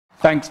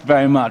Thanks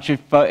very much.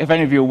 If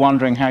any of you are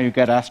wondering how you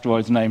get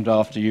asteroids named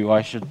after you,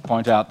 I should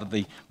point out that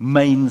the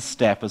main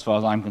step, as far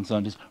as I'm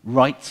concerned, is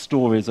write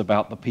stories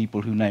about the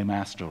people who name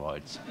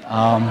asteroids. There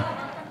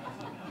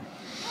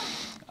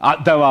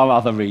are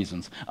other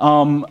reasons.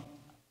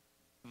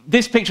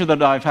 This picture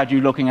that I've had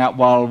you looking at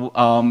while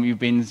you've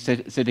been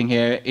sitting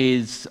here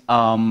is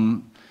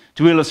to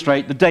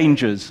illustrate the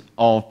dangers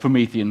of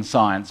Promethean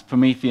science.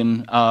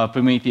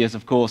 Prometheus,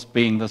 of course,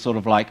 being the sort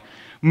of like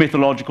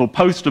mythological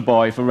poster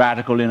boy for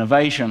radical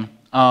innovation,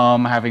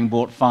 having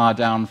brought fire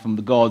down from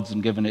the gods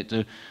and given it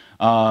to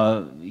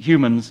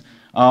humans,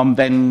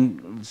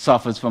 then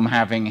suffers from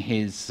having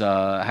his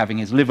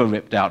liver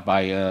ripped out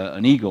by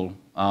an eagle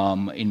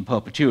in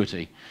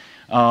perpetuity.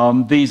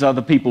 These are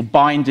the people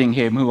binding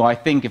him, who I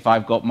think, if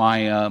I've got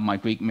my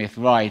Greek myth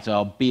right,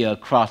 are Bia,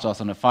 Kratos,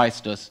 and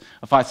Hephaestus.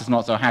 Hephaestus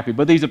not so happy,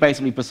 but these are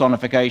basically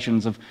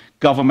personifications of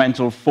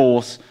governmental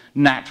force,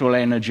 natural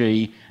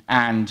energy,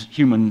 and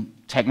human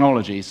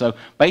technology. So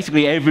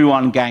basically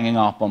everyone ganging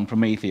up on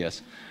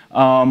Prometheus.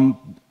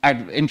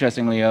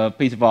 Interestingly, a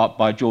piece of art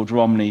by George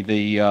Romney,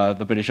 the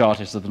British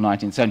artist of the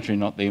 19th century,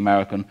 not the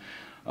American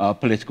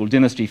political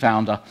dynasty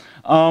founder.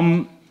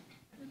 I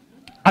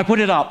put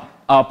it up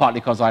partly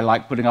because I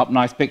like putting up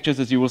nice pictures,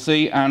 as you will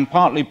see, and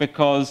partly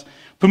because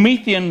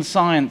Promethean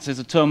science is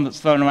a term that's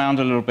thrown around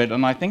a little bit,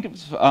 and I think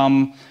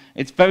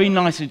it's very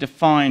nicely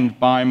defined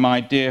by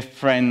my dear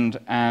friend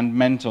and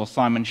mentor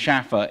Simon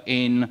Schaffer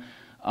in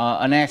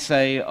an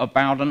essay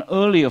about an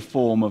earlier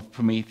form of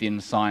Promethean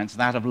science,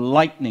 that of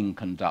lightning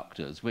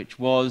conductors, which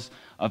was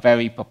a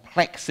very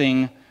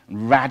perplexing,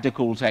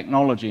 radical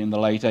technology in the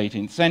late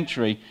 18th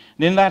century.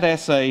 And in that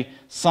essay,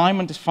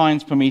 Simon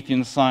defines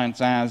Promethean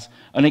science as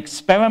an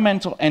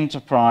experimental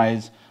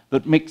enterprise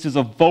that mixes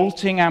a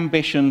vaulting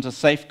ambition to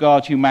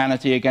safeguard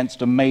humanity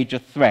against a major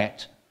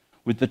threat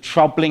with the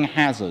troubling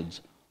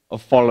hazards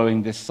of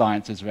following this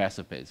science's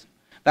recipes.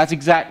 That's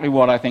exactly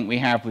what I think we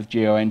have with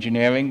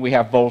geoengineering. We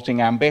have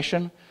vaulting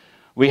ambition,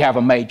 we have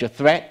a major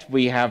threat,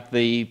 we have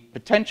the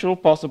potential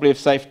possibly of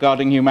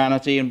safeguarding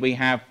humanity, and we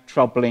have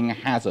troubling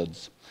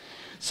hazards.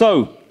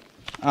 So,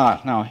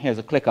 now here's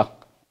a clicker.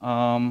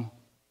 Okay,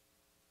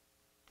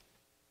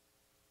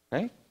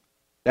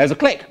 there's a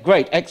click,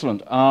 great,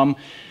 excellent. I'm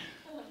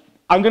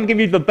going to give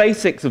you the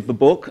basics of the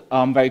book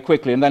very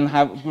quickly and then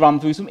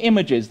run through some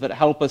images that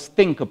help us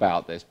think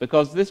about this,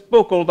 because this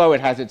book, although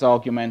it has its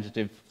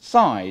argumentative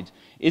side,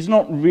 is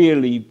not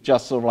really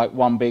just sort of like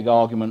one big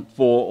argument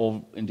for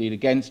or indeed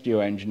against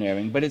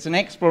geoengineering, but it's an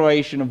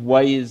exploration of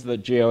ways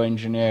that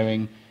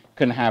geoengineering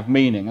can have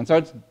meaning. And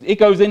so it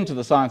goes into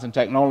the science and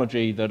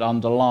technology that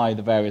underlie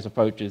the various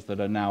approaches that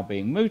are now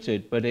being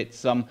mooted, but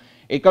it's a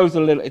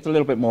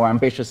little bit more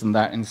ambitious than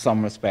that in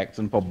some respects,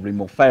 and probably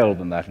more failed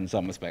than that in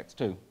some respects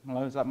too.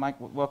 Hello, is that mic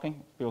working?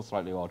 Feels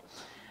slightly odd.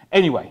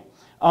 Anyway,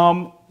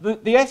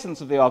 the essence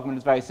of the argument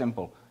is very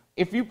simple.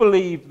 If you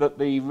believe that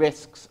the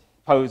risks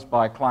posed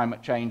by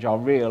climate change are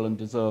real and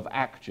deserve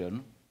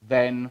action,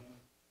 then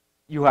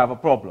you have a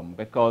problem,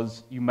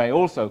 because you may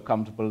also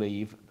come to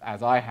believe,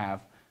 as I have,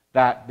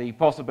 that the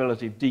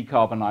possibility of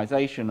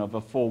decarbonization of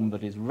a form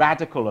that is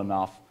radical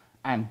enough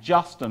and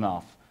just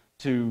enough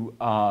to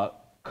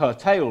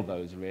curtail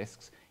those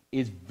risks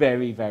is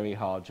very, very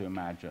hard to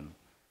imagine.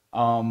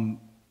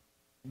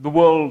 The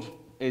world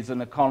is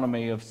an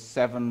economy of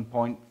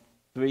 7.3,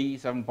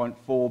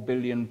 7.4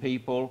 billion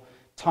people,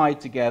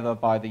 tied together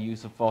by the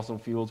use of fossil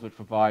fuels, which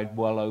provide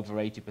well over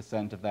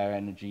 80% of their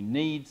energy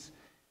needs.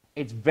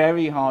 It's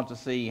very hard to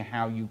see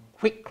how you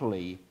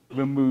quickly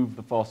remove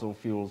the fossil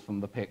fuels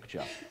from the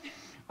picture.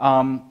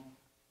 And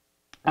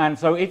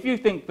so if you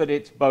think that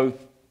it's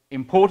both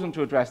important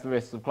to address the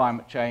risks of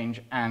climate change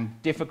and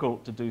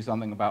difficult to do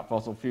something about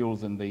fossil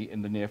fuels in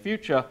the near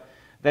future,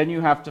 then you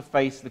have to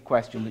face the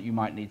question that you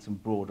might need some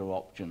broader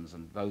options,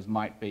 and those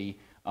might be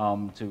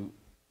to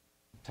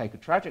take a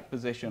tragic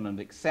position and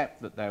accept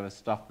that there is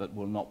stuff that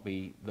will not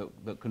be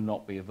that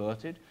cannot be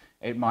averted.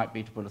 It might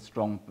be to put a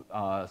strong,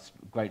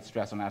 great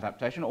stress on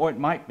adaptation, or it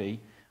might be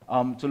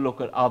to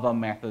look at other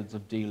methods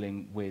of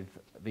dealing with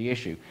the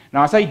issue.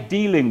 Now, I say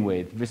dealing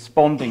with,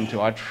 responding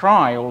to. I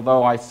try,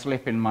 although I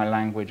slip in my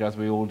language, as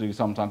we all do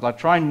sometimes, I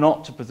try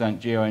not to present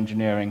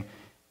geoengineering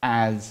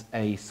as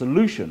a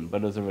solution,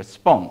 but as a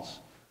response.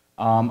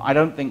 I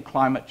don't think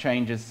climate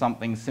change is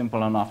something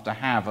simple enough to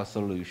have a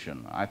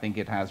solution. I think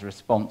it has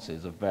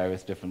responses of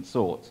various different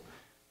sorts.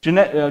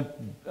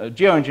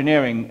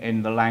 Geoengineering,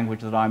 in the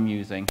language that I'm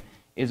using,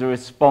 is a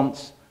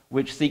response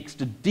which seeks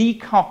to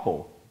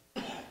decouple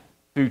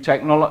through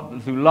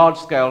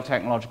large-scale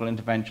technological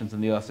interventions in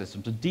the Earth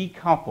system, to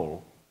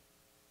decouple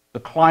the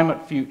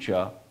climate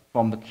future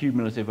from the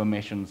cumulative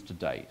emissions to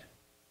date.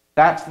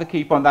 That's the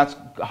key point. That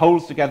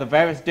holds together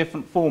various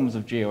different forms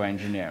of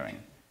geoengineering.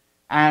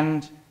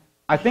 And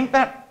I think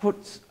that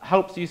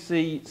helps you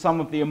see some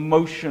of the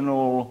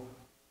emotional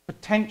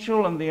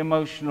potential and the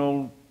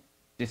emotional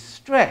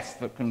distress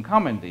that can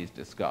come in these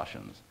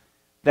discussions.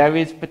 There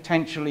is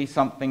potentially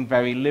something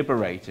very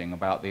liberating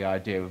about the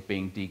idea of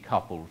being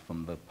decoupled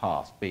from the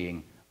past,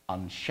 being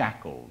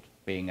unshackled,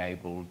 being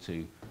able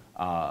to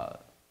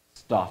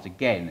start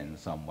again in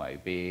some way,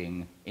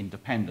 being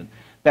independent.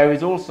 There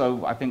is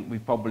also, I think we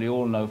probably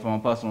all know from our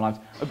personal lives,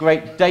 a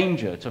great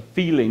danger to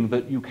feeling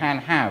that you can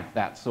have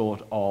that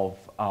sort of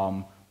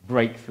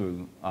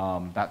breakthrough,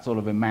 that sort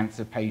of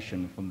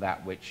emancipation from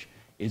that which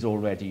is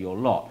already your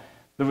lot.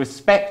 The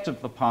respect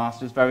of the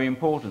past is very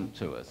important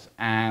to us,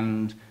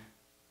 and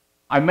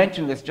I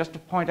mention this just to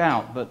point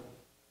out that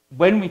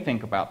when we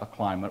think about the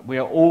climate, we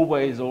are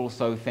always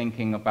also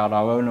thinking about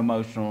our own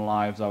emotional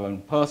lives, our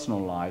own personal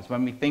lives.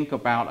 When we think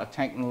about a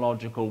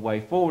technological way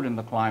forward in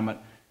the climate,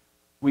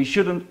 we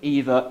shouldn't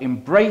either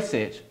embrace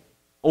it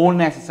or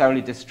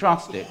necessarily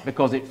distrust it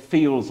because it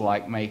feels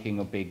like making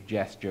a big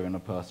gesture in a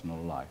personal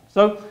life.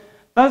 So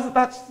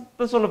that's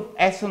the sort of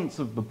essence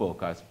of the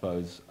book, I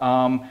suppose.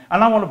 And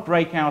I want to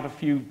break out a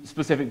few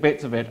specific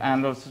bits of it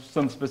and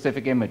some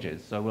specific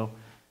images. So we'll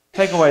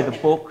take away the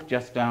book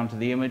just down to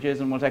the images,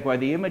 and we'll take away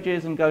the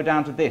images and go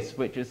down to this,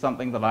 which is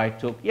something that I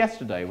took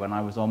yesterday when I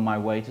was on my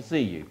way to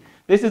see you.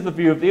 This is the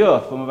view of the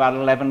Earth from about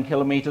 11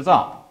 kilometers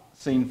up,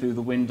 seen through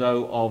the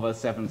window of a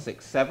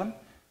 767.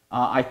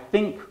 I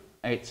think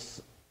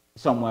it's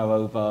somewhere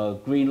over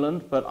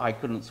Greenland, but I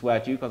couldn't swear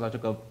to you because I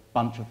took a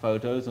bunch of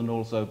photos, and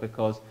also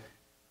because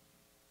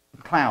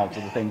the clouds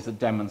are the things that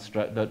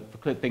demonstrate, the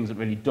things that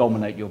really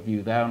dominate your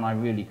view there, and I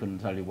really couldn't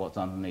tell you what's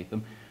underneath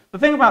them. The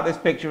thing about this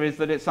picture is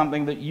that it's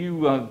something that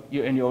you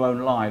in your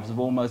own lives have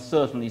almost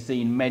certainly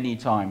seen many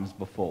times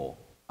before.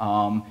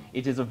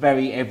 It is a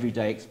very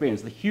everyday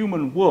experience. The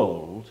human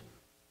world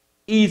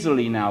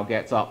easily now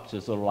gets up to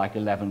sort of like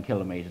 11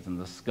 kilometers in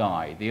the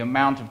sky. The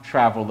amount of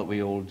travel that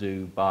we all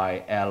do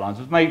by airlines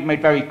was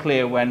made very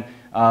clear when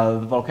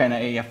the volcano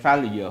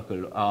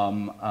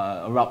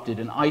Eyjafjallajökull erupted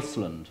in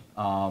Iceland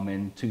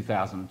in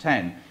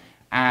 2010.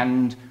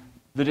 And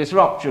the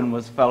disruption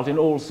was felt in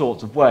all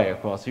sorts of ways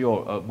across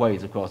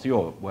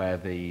Europe, where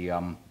the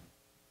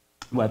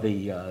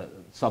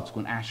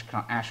subsequent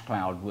ash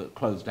cloud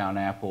closed down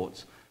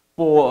airports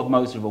for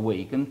most of a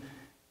week. And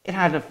it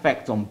had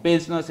effects on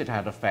business, it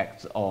had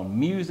effects on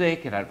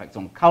music, it had effects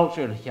on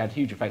culture, it had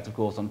huge effects, of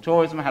course, on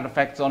tourism, it had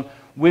effects on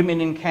women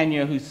in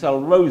Kenya who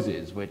sell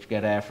roses, which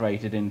get air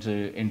freighted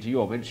into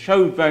Europe. It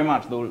showed very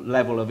much the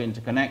level of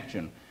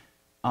interconnection.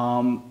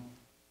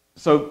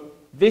 So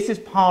this is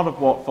part of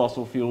what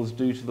fossil fuels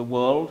do to the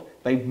world.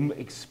 They've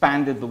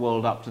expanded the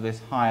world up to this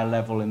higher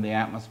level in the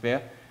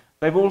atmosphere.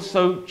 They've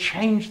also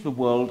changed the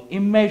world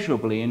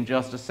immeasurably in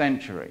just a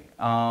century.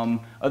 At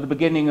the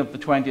beginning of the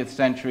 20th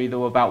century, there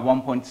were about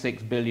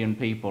 1.6 billion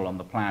people on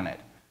the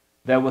planet.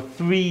 There were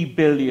 3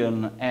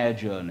 billion air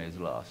journeys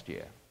last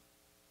year.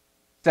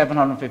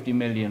 750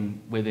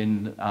 million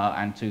within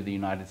and to the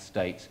United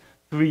States.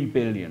 3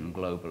 billion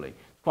globally.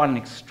 Quite an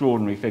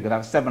extraordinary figure.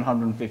 That's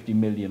 750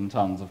 million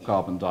tons of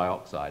carbon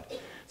dioxide.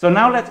 So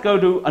now let's go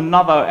to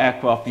another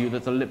aircraft view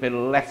that's a little bit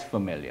less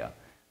familiar.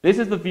 This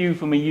is the view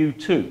from a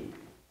U-2,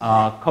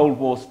 Cold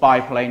War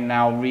spy plane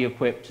now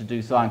re-equipped to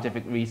do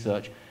scientific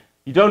research.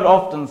 You don't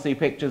often see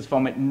pictures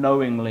from it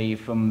knowingly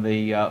from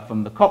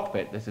the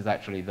cockpit. This is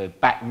actually the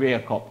back rear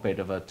cockpit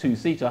of a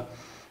two-seater.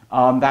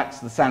 That's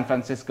the San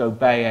Francisco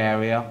Bay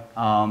Area.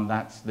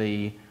 That's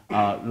the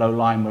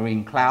low-lying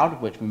marine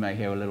cloud, which we may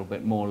hear a little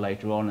bit more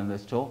later on in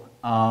this talk.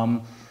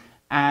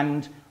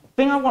 And the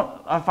thing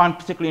I find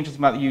particularly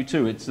interesting about the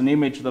U-2, it's an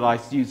image that I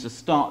use to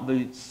start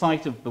the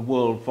sight of the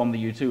world from the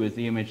U-2 is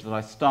the image that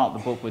I start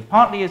the book with.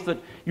 Partly is that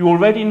you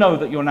already know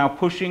that you're now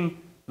pushing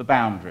the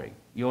boundary.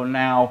 You're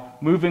now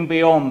moving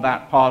beyond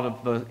that part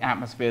of the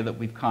atmosphere that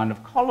we've kind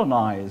of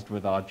colonized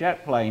with our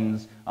jet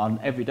planes, our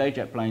everyday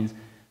jet planes.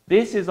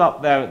 This is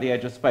up there at the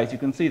edge of space. You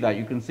can see that.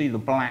 You can see the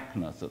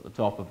blackness at the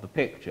top of the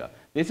picture.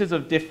 This is a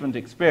different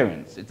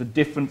experience. It's a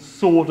different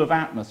sort of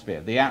atmosphere.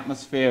 The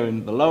atmosphere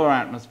in the lower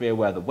atmosphere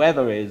where the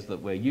weather is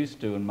that we're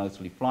used to and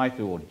mostly fly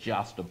through or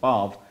just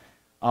above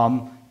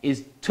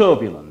is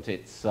turbulent.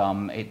 It's,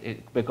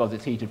 because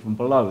it's heated from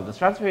below. The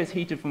stratosphere is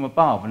heated from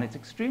above, and it's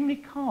extremely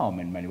calm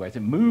in many ways.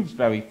 It moves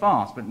very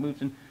fast, but it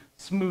moves in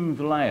smooth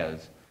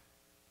layers.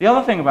 The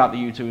other thing about the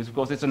U-2 is, of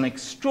course, it's an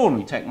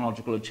extraordinary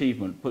technological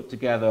achievement put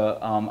together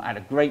at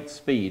a great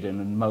speed in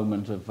a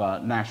moment of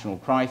national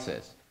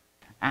crisis.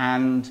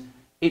 And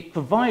it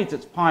provides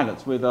its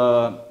pilots with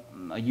a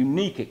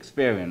unique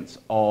experience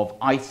of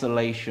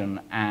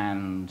isolation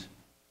and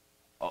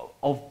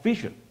of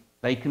vision.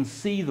 They can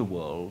see the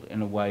world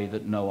in a way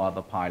that no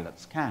other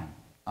pilots can.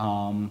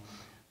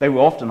 They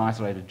were often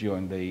isolated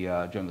during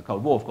the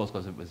Cold War, of course,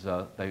 because it was,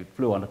 they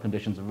flew under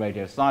conditions of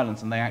radio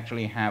silence, and they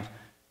actually have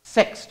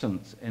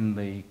sextants in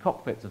the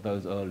cockpits of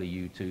those early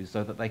U-2s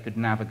so that they could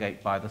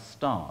navigate by the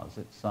stars.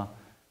 It's a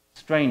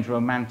strange,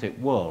 romantic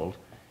world.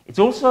 It's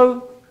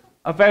also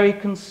a very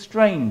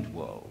constrained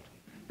world.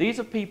 These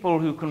are people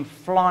who can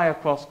fly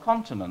across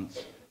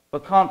continents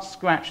but can't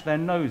scratch their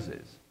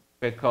noses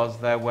because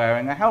they're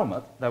wearing a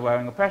helmet, they're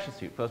wearing a pressure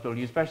suit, first of all,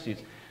 use pressure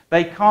suits.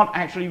 They can't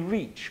actually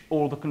reach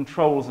all the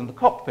controls in the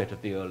cockpit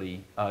of the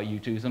early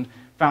U-2s and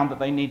found that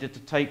they needed to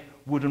take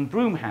wooden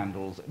broom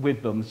handles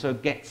with them to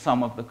get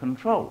some of the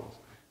controls.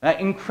 They're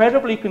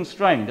incredibly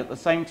constrained at the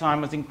same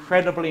time as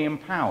incredibly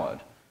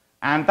empowered.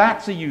 And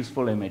that's a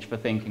useful image for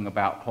thinking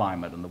about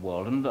climate and the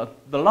world. And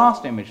the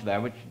last image there,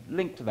 which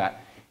linked to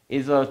that,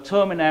 is a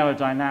term in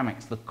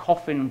aerodynamics, the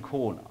coffin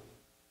corner.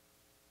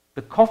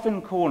 The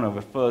coffin corner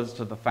refers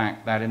to the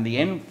fact that in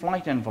the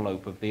flight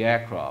envelope of the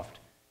aircraft,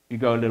 you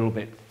go a little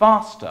bit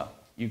faster,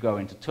 you go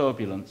into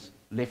turbulence,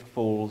 lift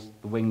falls,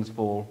 the wings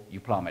fall, you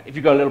plummet. If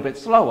you go a little bit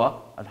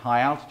slower, at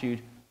high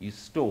altitude, you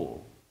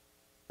stall.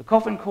 The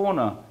coffin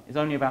corner is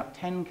only about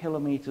 10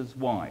 kilometers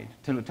wide,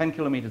 10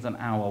 kilometers an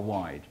hour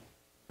wide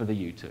for the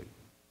U-2.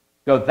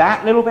 Go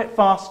that little bit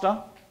faster,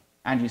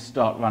 and you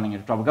start running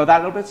into trouble. Go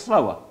that little bit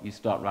slower, you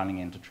start running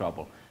into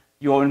trouble.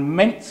 You're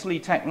immensely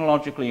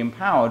technologically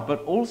empowered,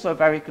 but also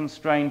very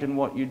constrained in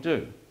what you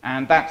do.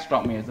 And that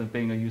struck me as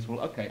being a useful,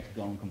 okay, it's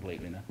gone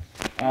completely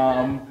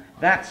now.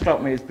 That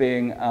struck me as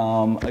being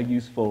a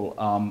useful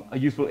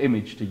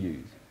image to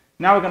use.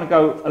 Now we're going to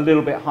go a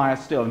little bit higher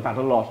still, in fact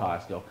a lot higher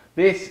still.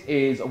 This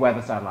is a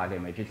weather satellite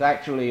image. It's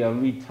actually a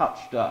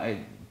retouched,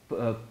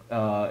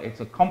 it's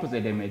a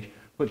composite image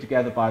put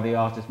together by the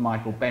artist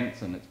Michael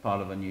Benson. It's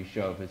part of a new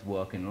show of his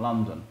work in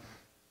London.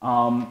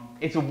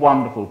 It's a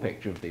wonderful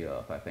picture of the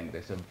Earth, I think.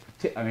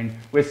 I mean,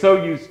 we're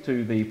so used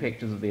to the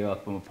pictures of the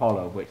Earth from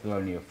Apollo, of which there are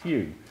only a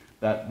few,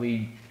 that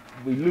we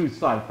lose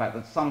sight of the fact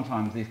that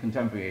sometimes these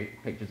contemporary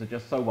pictures are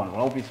just so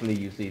wonderful. Obviously,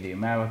 you see the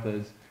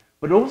Americas,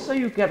 but also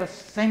you get a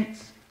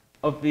sense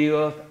of the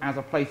Earth as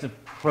a place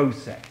of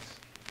process,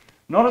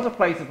 not as a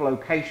place of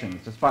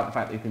locations, despite the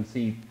fact that you can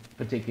see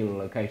particular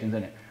locations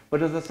in it,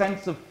 but as a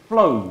sense of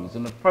flows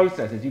and of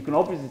processes. You can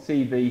obviously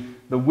see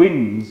the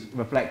winds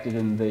reflected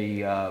in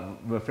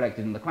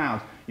the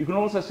clouds. You can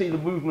also see the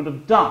movement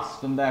of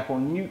dust and therefore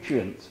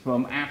nutrients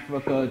from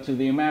Africa to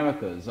the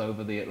Americas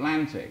over the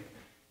Atlantic.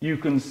 You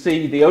can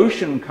see the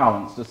ocean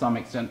currents to some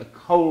extent, the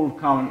cold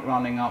current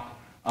running up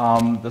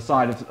the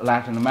side of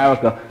Latin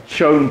America,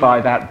 shown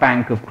by that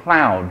bank of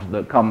cloud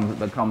that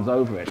comes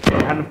over it.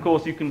 And of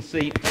course you can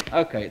see,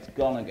 okay, it's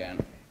gone again.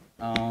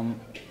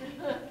 Okay.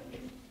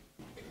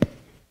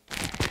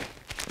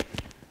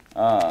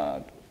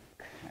 I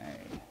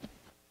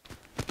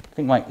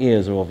think my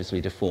ears are obviously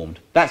deformed.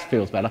 That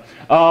feels better.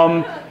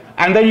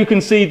 And then you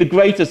can see the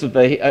greatest of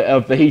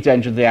the heat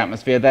engines of the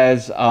atmosphere.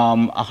 There's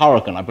a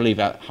hurricane, I believe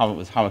that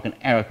was Hurricane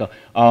Erika,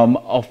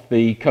 off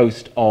the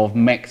coast of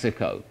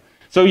Mexico.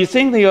 So you're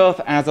seeing the Earth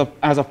as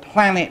a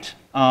planet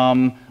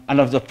and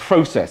as a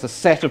process, a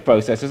set of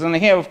processes. And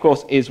here, of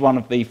course, is one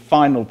of the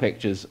final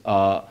pictures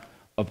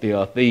of the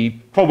Earth,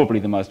 probably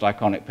the most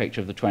iconic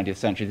picture of the 20th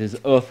century. This is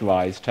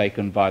Earthrise,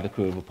 taken by the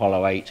crew of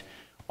Apollo 8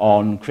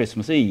 on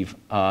Christmas Eve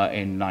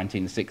in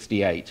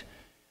 1968.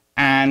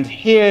 And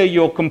here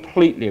you're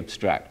completely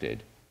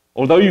abstracted.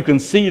 Although you can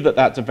see that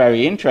that's a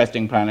very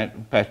interesting planet,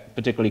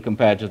 particularly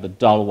compared to the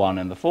dull one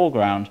in the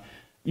foreground,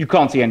 you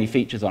can't see any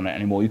features on it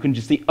anymore. You can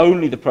just see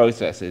only the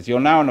processes. You're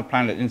now on a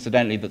planet,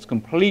 incidentally, that's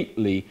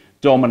completely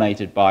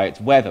dominated by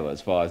its weather,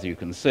 as far as you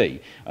can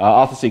see.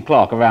 Arthur C.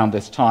 Clarke, around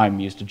this time,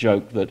 used to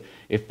joke that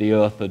if the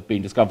Earth had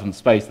been discovered from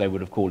space, they would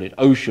have called it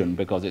ocean,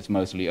 because it's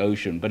mostly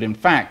ocean. But in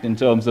fact, in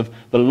terms of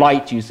the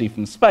light you see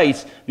from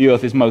space, the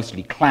Earth is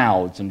mostly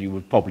clouds, and you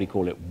would probably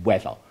call it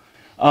weather.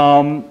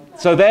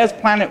 So there's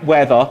planet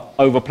weather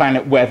over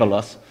planet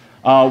weatherless,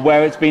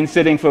 where it's been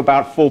sitting for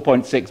about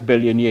 4.6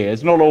 billion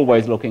years, not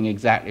always looking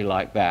exactly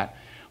like that,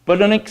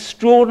 but an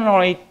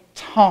extraordinarily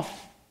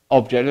tough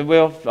object.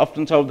 We're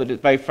often told that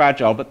it's very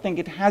fragile, but think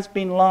it has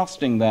been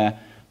lasting there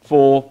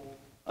for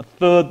a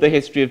third the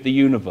history of the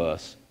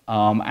universe,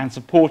 and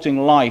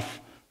supporting life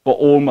for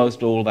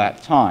almost all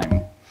that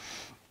time.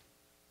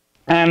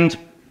 And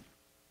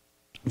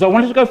so I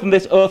wanted to go from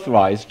this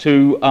Earthrise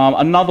to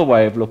another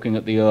way of looking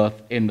at the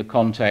Earth in the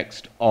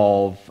context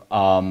of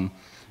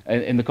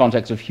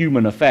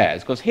human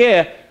affairs, because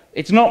here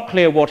it's not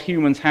clear what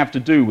humans have to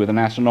do with an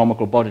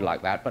astronomical body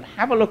like that. But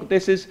have a look at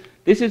this.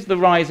 This is the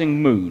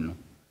rising moon.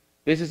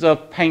 This is a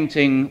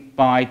painting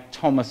by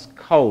Thomas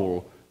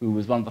Cole, who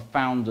was one of the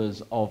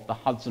founders of the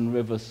Hudson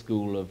River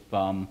School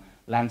of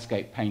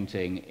landscape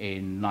painting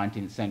in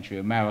 19th century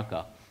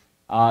America.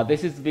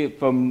 This is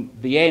from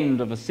the end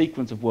of a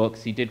sequence of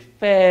works he did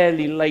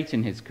fairly late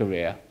in his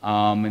career,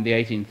 in the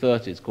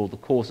 1830s, called The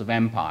Course of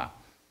Empire.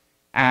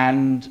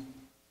 And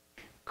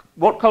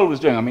what Cole was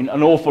doing, I mean,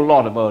 an awful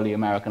lot of early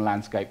American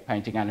landscape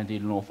painting, and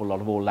indeed an awful lot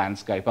of all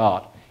landscape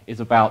art, is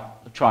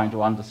about trying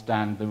to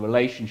understand the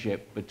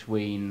relationship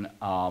between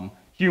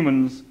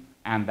humans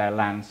and their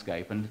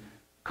landscape. And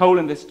Cole,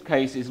 in this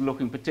case, is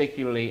looking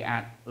particularly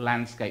at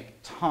landscape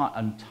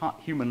and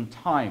human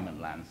time and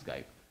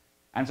landscape.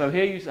 And so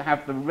here you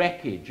have the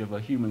wreckage of a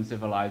human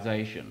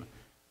civilization,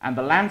 and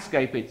the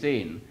landscape it's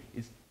in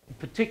is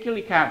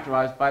particularly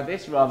characterized by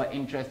this rather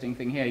interesting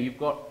thing here. You've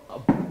got a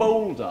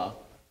boulder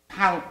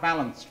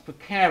balanced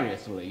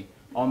precariously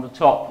on the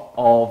top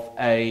of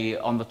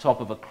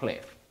a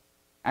cliff.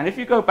 And if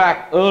you go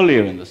back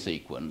earlier in the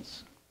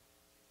sequence,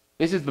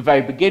 this is the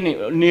very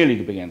beginning, nearly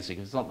the beginning of the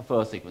sequence, it's not the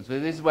first sequence,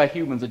 but this is where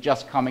humans are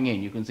just coming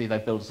in. You can see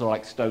they've built a sort of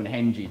like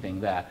Stonehenge-y thing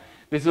there.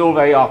 This is all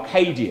very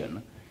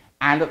Arcadian,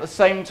 and at the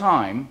same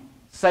time,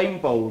 same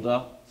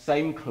boulder,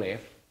 same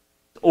cliff,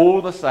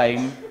 all the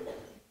same.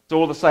 It's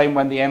all the same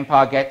when the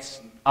empire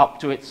gets up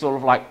to its sort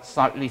of like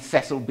slightly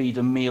Cecil B.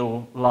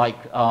 DeMille-like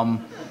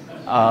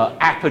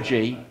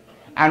apogee,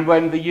 and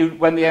when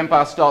the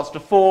empire starts to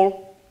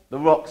fall, the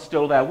rock's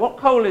still there. What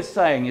Cole is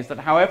saying is that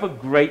however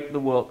great the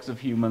works of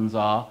humans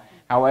are,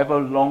 however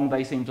long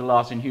they seem to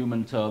last in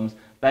human terms,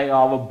 they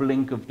are a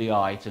blink of the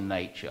eye to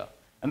nature.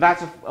 And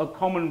that's a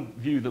common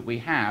view that we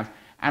have,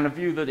 and a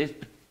view that is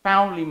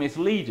profoundly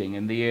misleading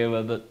in the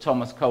era that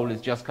Thomas Cole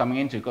is just coming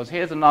into, because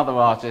here's another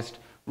artist,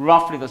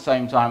 roughly the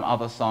same time,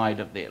 other side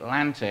of the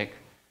Atlantic.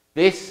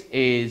 This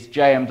is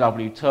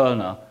J.M.W.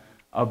 Turner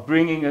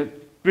bringing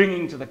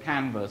to the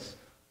canvas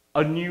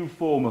a new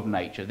form of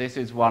nature. This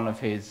is one of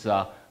his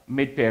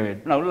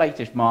mid-period,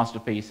 latest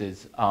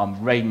masterpieces,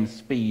 Rain,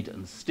 Speed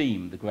and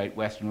Steam, the Great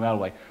Western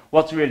Railway.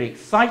 What's really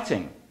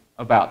exciting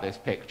about this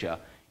picture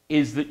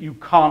is that you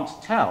can't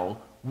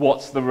tell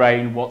what's the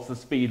rain, what's the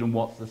speed and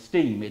what's the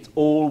steam. It's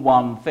all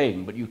one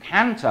thing, but you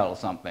can tell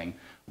something,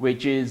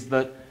 which is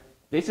that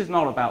this is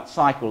not about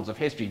cycles of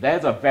history.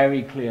 There's a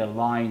very clear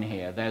line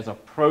here. There's a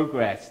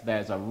progress,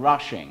 there's a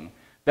rushing.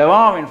 There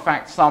are, in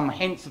fact, some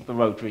hints of the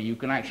rotary. You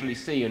can actually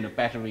see in a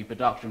better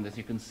reproduction of this,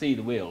 you can see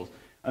the wheels.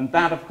 And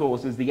that, of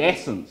course, is the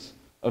essence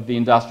of the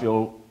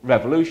Industrial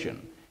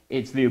Revolution.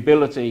 It's the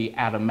ability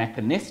at a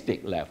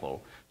mechanistic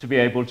level to be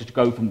able to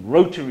go from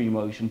rotary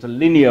motion to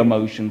linear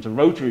motion to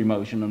rotary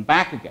motion and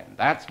back again.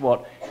 That's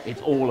what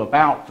it's all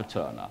about for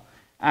Turner.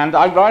 And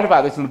I write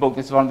about this in the book.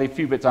 This is one of the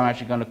few bits I'm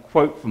actually going to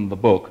quote from the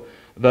book,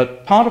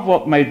 that part of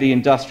what made the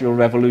Industrial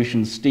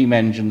Revolution's steam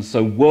engines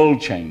so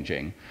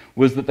world-changing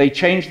was that they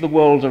changed the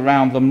world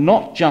around them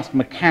not just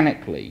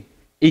mechanically,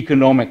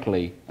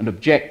 economically, and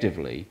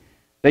objectively.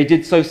 They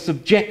did so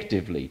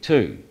subjectively,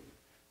 too.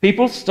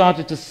 People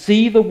started to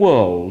see the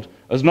world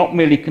as not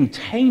merely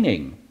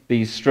containing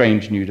these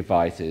strange new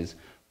devices,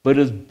 but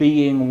as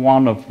being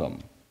one of them.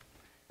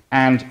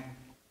 And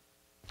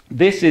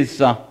this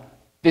is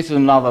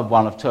another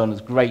one of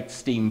Turner's great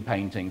steam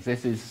paintings.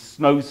 This is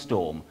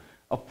Snowstorm.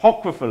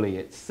 Apocryphally,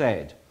 it's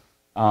said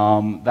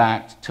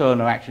that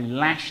Turner actually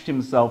lashed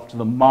himself to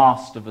the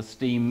mast of a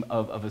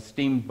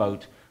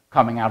steamboat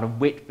coming out of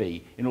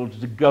Whitby in order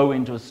to go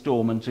into a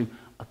storm and to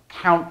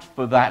account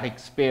for that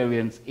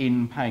experience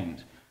in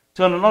paint.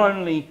 Turner not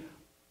only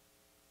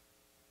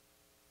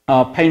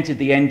painted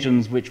the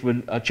engines which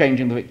were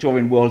changing the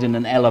Victorian world in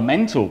an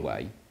elemental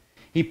way,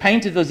 he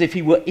painted as if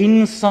he were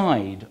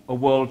inside a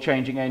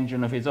world-changing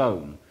engine of his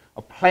own,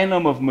 a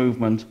plenum of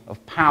movement,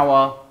 of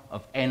power,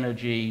 of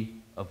energy,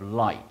 of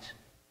light.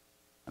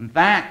 And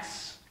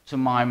that's, to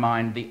my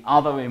mind, the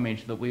other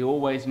image that we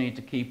always need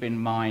to keep in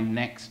mind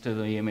next to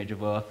the image of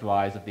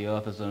Earthrise, of the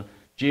Earth as a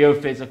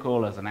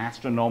geophysical, as an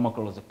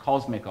astronomical, as a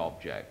cosmic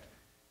object.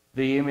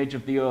 The image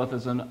of the Earth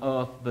as an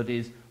Earth that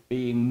is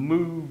being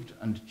moved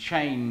and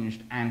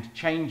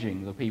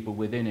changing the people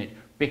within it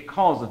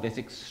because of this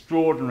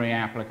extraordinary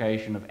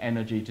application of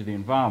energy to the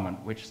environment,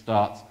 which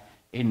starts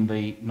in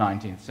the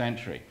 19th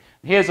century.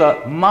 Here's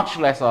a much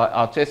less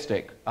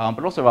artistic,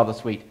 but also rather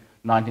sweet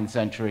 19th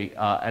century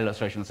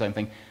illustration of the same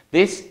thing.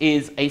 This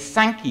is a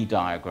Sankey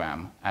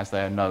diagram, as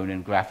they are known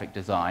in graphic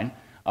design,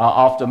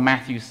 after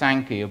Matthew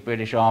Sankey, a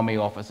British Army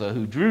officer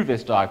who drew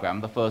this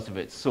diagram, the first of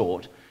its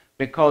sort,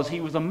 because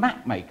he was a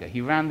map maker. He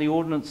ran the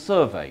Ordnance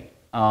Survey,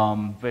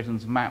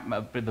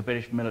 the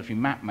British military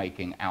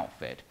map-making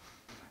outfit.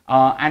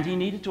 And he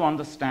needed to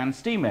understand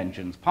steam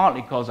engines,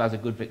 partly because, as a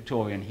good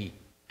Victorian, he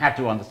had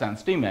to understand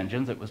steam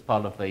engines. It was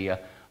part of the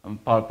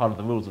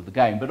rules of the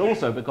game, but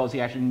also because he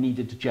actually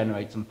needed to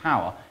generate some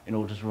power in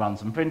order to run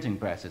some printing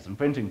presses and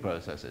printing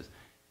processes.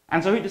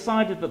 And so he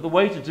decided that the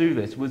way to do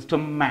this was to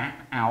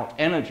map out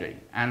energy.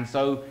 And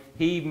so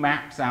he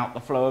maps out the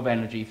flow of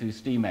energy through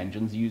steam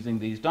engines using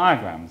these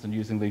diagrams and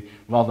using the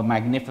rather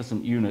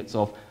magnificent units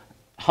of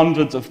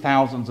hundreds of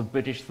thousands of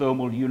British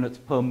thermal units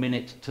per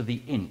minute to the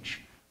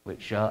inch,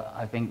 which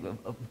I think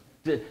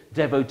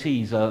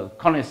devotees,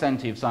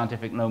 cognoscenti of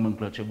scientific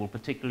nomenclature will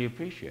particularly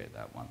appreciate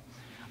that one.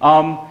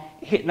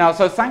 Now,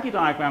 so Sankey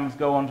diagrams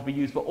go on to be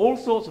used for all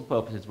sorts of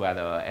purposes where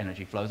there are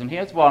energy flows, and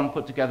here's one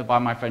put together by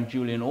my friend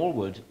Julian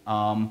Allwood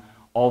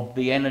of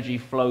the energy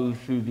flow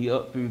through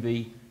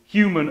the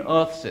human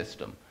Earth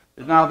system.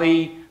 Now,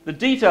 the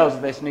details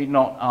of this need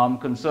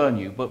not concern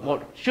you, but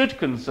what should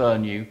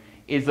concern you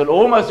is that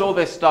almost all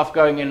this stuff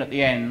going in at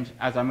the end,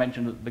 as I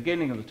mentioned at the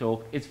beginning of the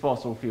talk, is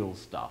fossil fuel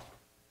stuff.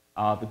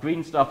 The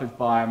green stuff is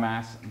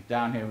biomass, and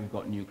down here we've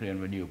got nuclear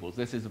and renewables.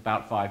 This is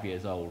about 5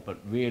 years old, but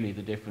really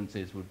the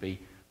differences would be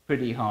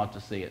pretty hard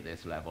to see at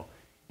this level.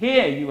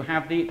 Here you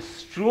have the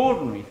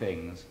extraordinary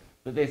things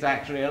that this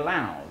actually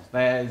allows.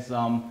 There's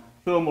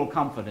thermal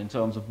comfort in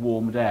terms of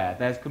warmed air.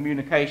 There's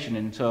communication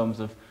in terms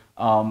of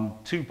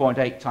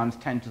 2.8 times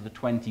 10 to the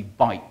 20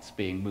 bytes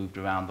being moved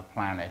around the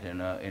planet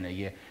in a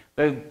year.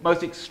 The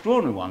most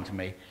extraordinary one to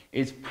me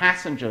is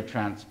passenger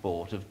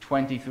transport of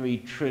 23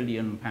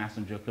 trillion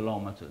passenger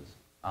kilometers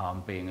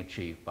being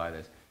achieved by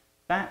this.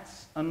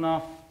 That's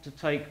enough to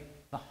take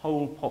the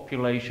whole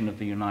population of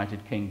the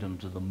United Kingdom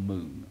to the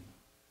moon.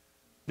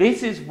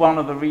 This is one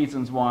of the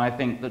reasons why I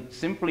think that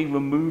simply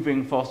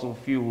removing fossil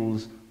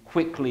fuels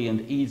quickly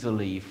and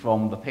easily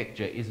from the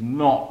picture is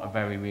not a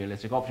very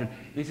realistic option.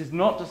 This is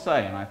not to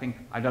say, and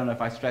I don't know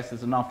if I stress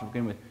this enough to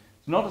begin with,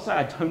 it's not to say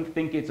I don't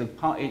think it's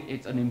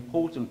an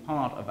important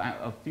part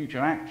of future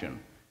action.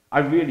 I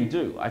really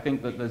do. I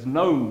think that there's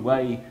no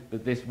way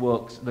that this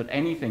works, that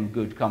anything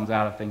good comes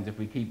out of things if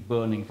we keep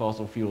burning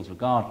fossil fuels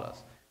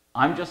regardless.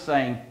 I'm just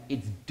saying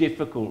it's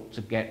difficult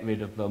to get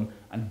rid of them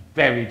and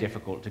very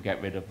difficult to get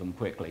rid of them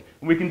quickly.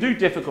 And we can do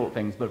difficult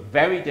things, but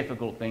very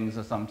difficult things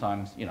are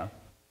sometimes,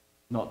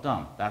 not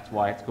done. That's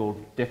why it's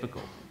called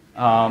difficult.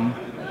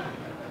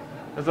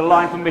 There's a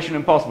line from Mission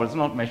Impossible. It's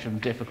not Mission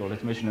Difficult,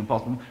 it's Mission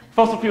Impossible.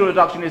 Fossil fuel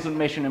reduction isn't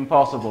Mission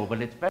Impossible,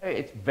 but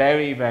it's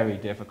very, very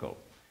difficult.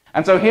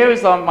 And so here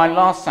is my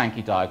last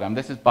Sankey diagram.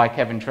 This is by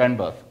Kevin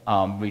Trenberth,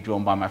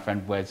 redrawn by my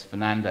friend Wes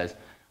Fernandez.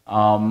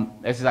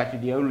 This is actually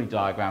the only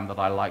diagram that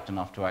I liked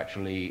enough to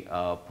actually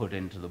put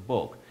into the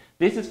book.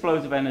 This is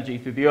flows of energy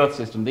through the Earth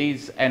system.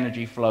 These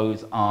energy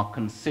flows are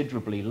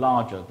considerably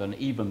larger than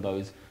even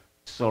those,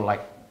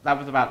 that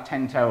was about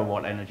 10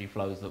 terawatt energy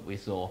flows that we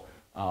saw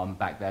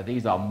back there.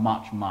 These are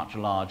much, much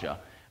larger.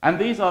 And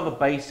these are the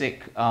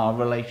basic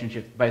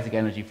relationships, basic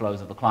energy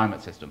flows of the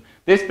climate system.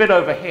 This bit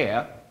over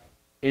here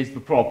is the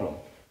problem.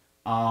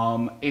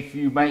 If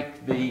you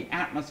make the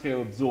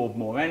atmosphere absorb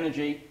more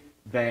energy,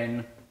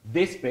 then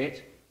this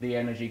bit, the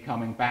energy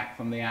coming back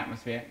from the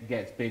atmosphere,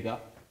 gets bigger.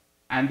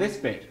 And this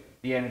bit,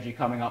 the energy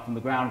coming up from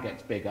the ground,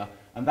 gets bigger.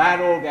 And that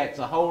all gets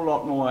a whole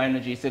lot more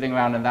energy sitting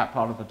around in that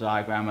part of the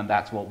diagram, and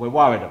that's what we're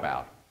worried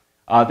about.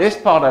 This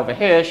part over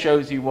here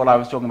shows you what I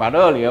was talking about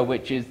earlier,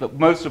 which is that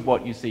most of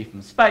what you see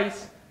from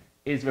space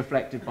is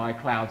reflected by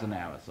clouds and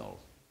aerosols.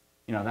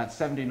 That's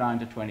 79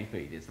 to 20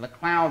 feet. It's the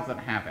clouds that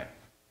have it,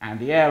 and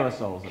the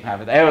aerosols that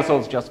have it.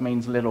 Aerosols just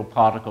means little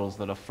particles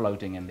that are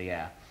floating in the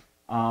air.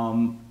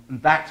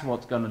 That's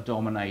what's going to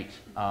dominate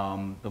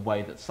the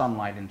way that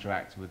sunlight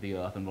interacts with the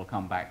Earth, and we'll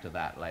come back to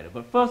that later.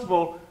 But first of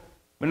all,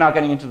 we're now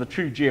getting into the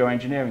true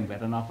geoengineering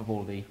bit, enough of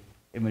all the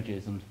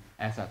images and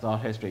that's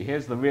art history.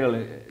 Here's the real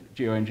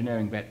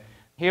geoengineering bit.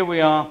 Here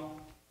we are.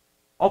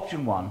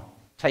 Option 1,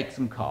 take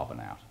some carbon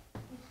out.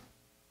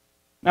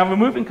 Now,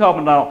 removing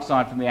carbon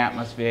dioxide from the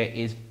atmosphere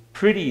is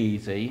pretty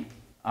easy.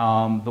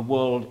 The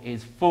world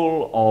is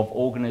full of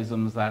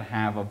organisms that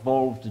have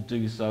evolved to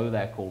do so.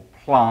 They're called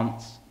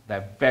plants.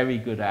 They're very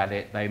good at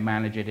it. They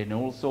manage it in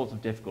all sorts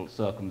of difficult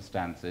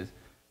circumstances.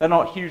 They're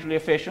not hugely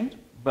efficient,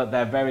 but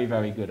they're very,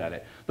 very good at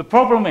it. The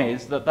problem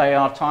is that they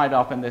are tied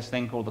up in this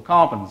thing called the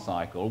carbon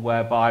cycle,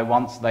 whereby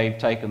once they've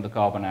taken the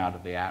carbon out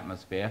of the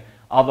atmosphere,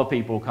 other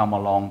people come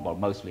along, well,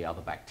 mostly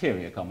other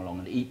bacteria come along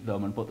and eat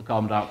them and put the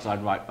carbon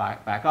dioxide right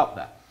back up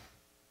there.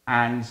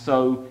 And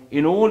so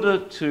in order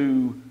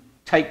to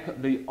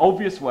take the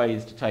obvious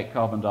ways to take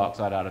carbon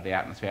dioxide out of the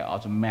atmosphere are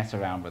to mess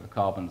around with the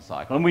carbon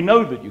cycle. And we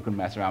know that you can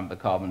mess around with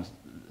the carbon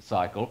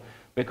cycle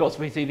because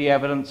we see the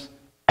evidence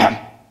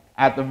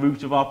at the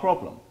root of our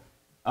problem.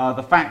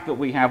 The fact that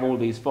we have all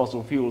these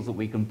fossil fuels that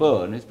we can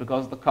burn is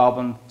because the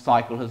carbon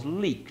cycle has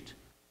leaked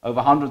over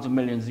hundreds of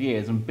millions of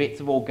years, and bits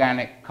of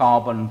organic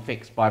carbon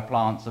fixed by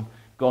plants have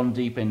gone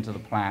deep into the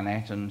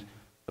planet, and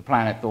the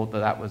planet thought that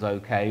that was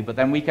okay, but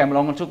then we came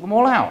along and took them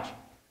all out.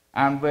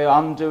 And we're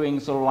undoing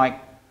sort of like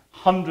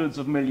hundreds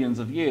of millions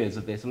of years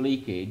of this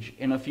leakage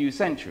in a few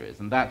centuries,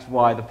 and that's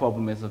why the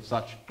problem is of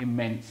such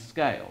immense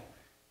scale.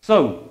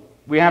 So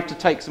we have to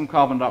take some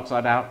carbon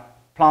dioxide out.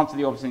 Plants are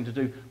the obvious thing to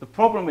do. The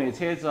problem is,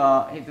 this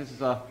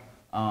is a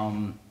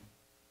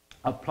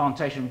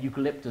plantation of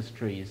eucalyptus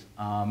trees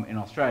in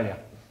Australia.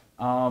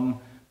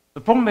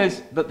 The problem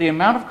is that the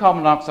amount of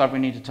carbon dioxide we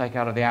need to take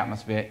out of the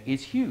atmosphere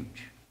is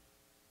huge,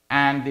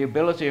 and the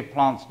ability of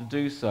plants to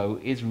do so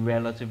is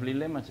relatively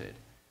limited.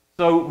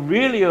 So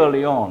really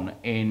early on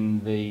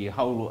in the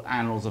whole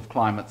annals of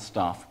climate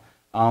stuff,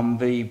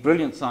 the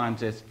brilliant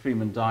scientist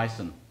Freeman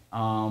Dyson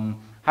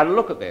had a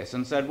look at this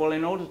and said, well,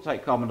 in order to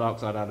take carbon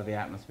dioxide out of the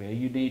atmosphere,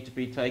 you need to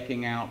be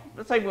taking out,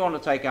 let's say we want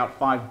to take out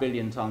 5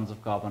 billion tons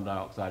of carbon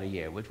dioxide a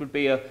year, which would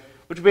be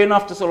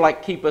enough to sort of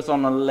like keep us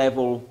on a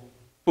level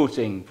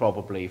footing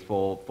probably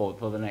for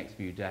the next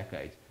few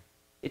decades.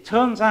 It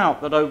turns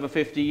out that over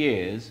 50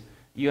 years,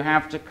 you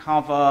have to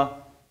cover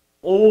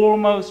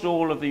almost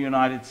all of the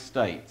United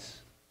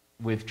States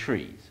with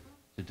trees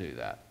to do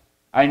that.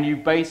 And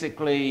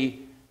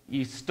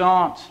you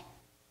start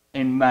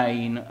in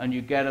Maine and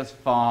you get as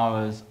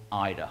far as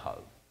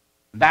Idaho.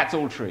 That's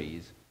all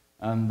trees.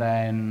 And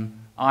then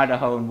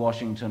Idaho and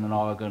Washington and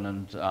Oregon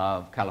and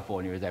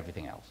California is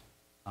everything else.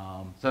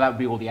 So that would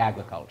be all the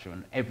agriculture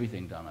and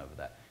everything done over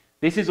there.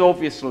 This is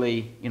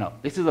obviously,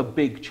 this is a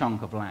big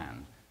chunk of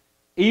land.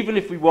 Even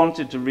if we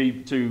wanted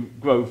to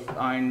grow,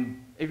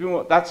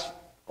 that's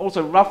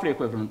also roughly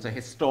equivalent to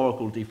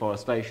historical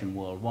deforestation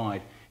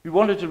worldwide. If we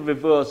wanted to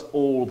reverse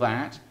all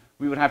that,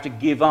 we would have to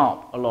give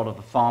up a lot of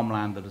the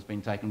farmland that has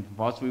been taken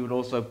from us. We would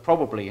also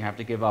probably have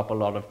to give up a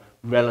lot of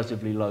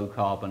relatively low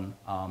carbon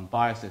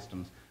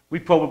biosystems. We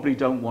probably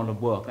don't want to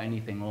work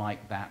anything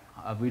like that.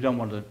 We don't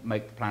want to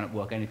make the planet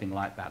work anything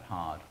like that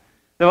hard.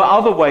 There are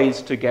other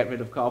ways to get rid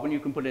of carbon. You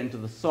can put it into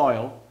the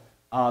soil.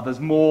 There's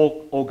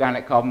more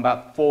organic carbon,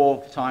 about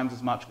 4 times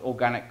as much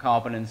organic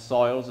carbon in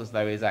soils as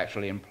there is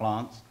actually in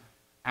plants.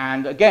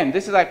 And again,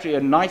 this is actually a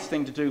nice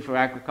thing to do for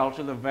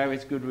agriculture. There are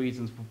various good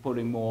reasons for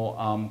putting more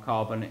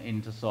carbon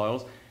into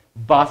soils.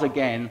 But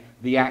again,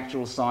 the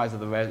actual size of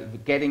the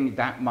getting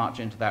that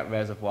much into that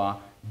reservoir,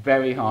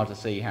 very hard to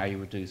see how you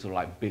would do sort of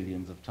like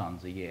billions of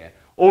tons a year.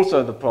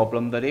 Also the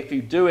problem that if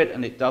you do it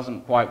and it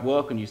doesn't quite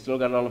work and you still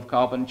get a lot of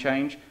carbon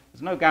change,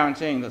 there's no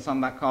guaranteeing that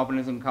some of that carbon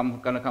isn't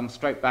going to come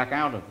straight back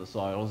out of the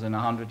soils in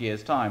 100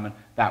 years' time, and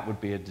that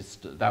would be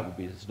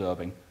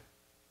disturbing.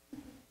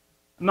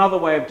 Another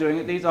way of doing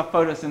it, these are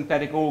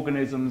photosynthetic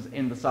organisms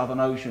in the southern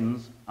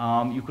oceans.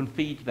 You can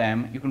feed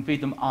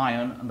them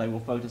iron, and they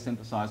will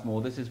photosynthesize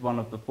more. This is one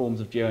of the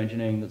forms of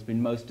geoengineering that's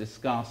been most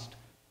discussed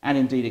and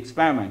indeed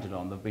experimented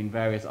on. There have been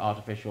various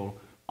artificial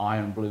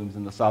iron blooms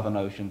in the southern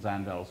oceans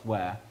and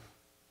elsewhere.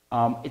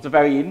 It's a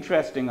very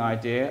interesting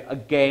idea.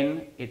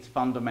 Again, it's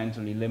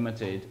fundamentally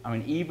limited. I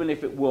mean, even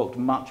if it worked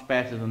much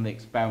better than the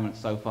experiments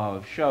so far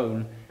have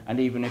shown, and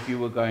even if you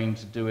were going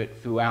to do it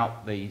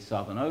throughout the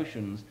southern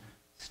oceans,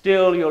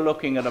 still you're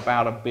looking at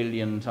about 1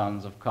 billion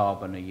tons of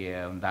carbon a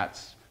year, and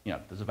that's, you know,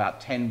 there's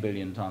about 10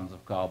 billion tons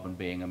of carbon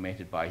being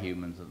emitted by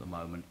humans at the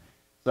moment.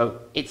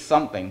 So it's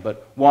something,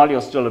 but while you're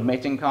still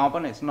emitting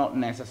carbon, it's not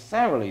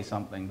necessarily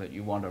something that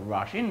you want to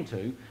rush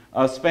into,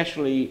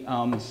 especially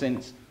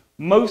since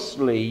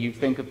mostly you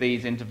think of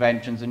these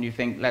interventions and you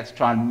think, let's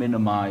try and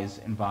minimize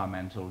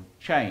environmental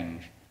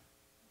change.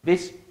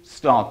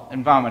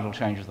 Environmental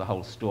change is the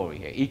whole story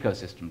here.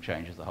 Ecosystem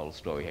change is the whole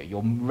story here.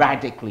 You're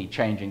radically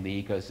changing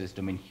the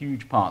ecosystem in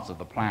huge parts of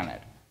the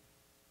planet.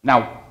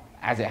 Now,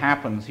 as it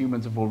happens,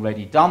 humans have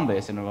already done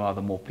this in a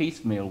rather more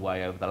piecemeal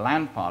way over the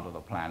land part of the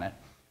planet,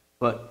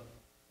 but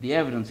the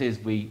evidence is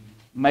we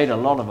made a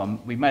lot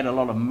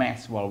of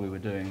mess while we were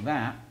doing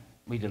that.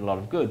 We did a lot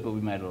of good, but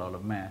we made a lot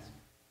of mess.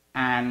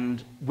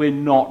 And we're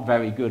not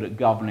very good at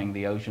governing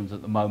the oceans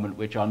at the moment,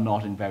 which are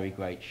not in very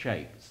great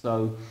shape.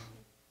 So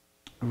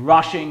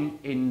rushing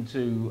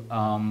into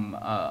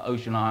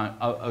ocean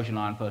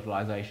iron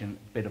fertilization,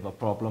 bit of a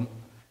problem.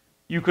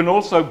 You can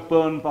also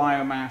burn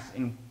biomass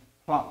in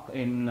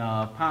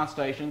power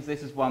stations.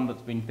 This is one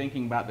that's been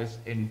thinking about this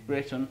in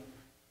Britain.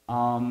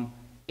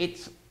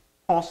 It's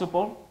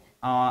possible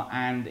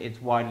and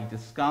it's widely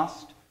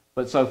discussed,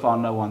 but so far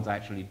no one's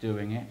actually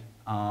doing it.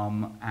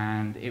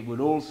 And it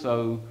would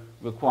also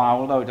require,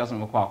 although it doesn't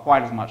require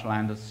quite as much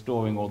land as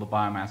storing all the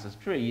biomass as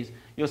trees,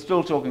 you're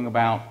still talking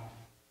about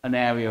an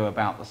area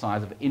about the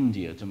size of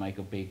India to make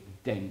a big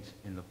dent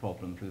in the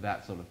problem through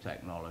that sort of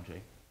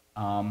technology.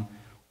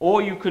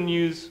 Or you can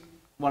use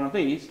one of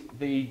these.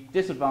 The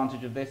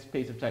disadvantage of this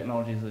piece of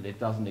technology is that it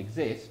doesn't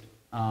exist.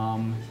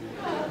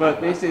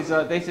 But this is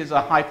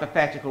a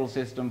hypothetical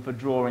system for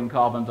drawing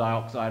carbon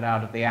dioxide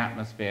out of the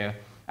atmosphere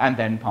and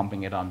then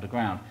pumping it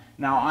underground.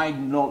 Now,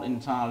 I'm not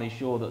entirely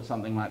sure that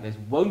something like this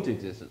won't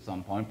exist at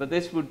some point, but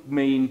this would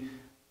mean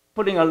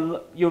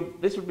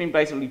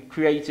basically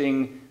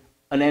creating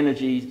an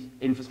energy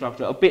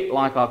infrastructure a bit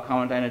like our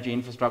current energy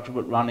infrastructure,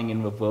 but running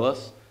in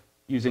reverse,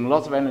 using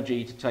lots of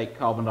energy to take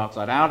carbon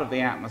dioxide out of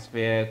the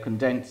atmosphere,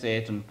 condense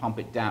it, and pump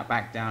it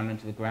back down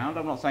into the ground.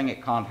 I'm not saying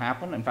it can't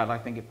happen. In fact, I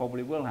think it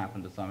probably will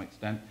happen to some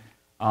extent.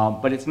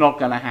 But it's not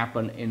going to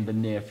happen in the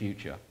near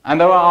future.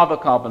 And there are other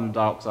carbon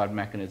dioxide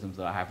mechanisms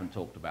that I haven't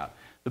talked about.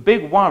 The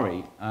big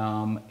worry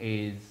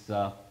is,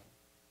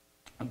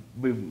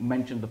 we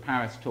mentioned the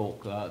Paris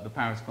talk, the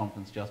Paris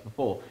conference just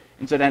before.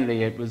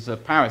 Incidentally, it was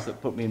Paris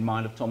that put me in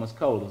mind of Thomas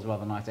Cole. There was a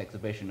rather nice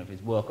exhibition of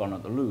his work on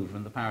at the Louvre,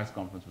 and the Paris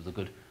conference was a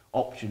good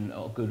option,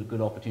 or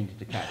good opportunity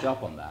to catch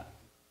up on that.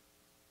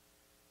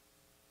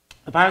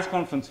 The Paris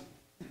conference,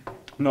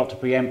 not to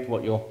preempt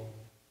what your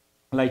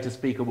later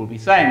speaker will be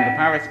saying, the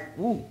Paris...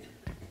 Ooh.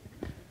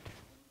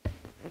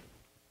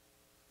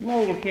 You're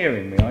all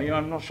hearing me, are you?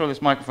 I'm not sure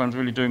this microphone's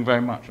really doing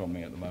very much on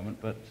me at the moment,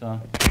 but...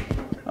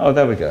 oh,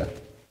 there we go.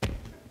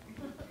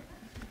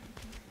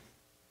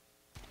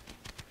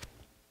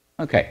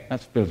 Okay,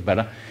 that feels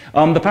better.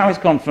 The Paris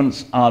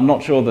conference, I'm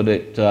not sure that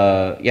it...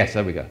 yes,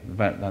 there we go.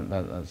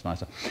 That's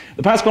nicer.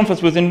 The Paris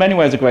conference was in many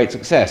ways a great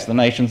success. The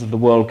nations of the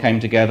world came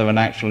together and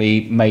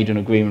actually made an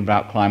agreement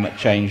about climate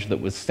change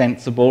that was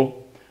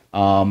sensible,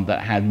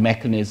 that had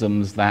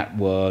mechanisms that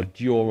were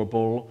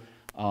durable,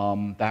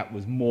 that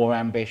was more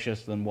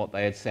ambitious than what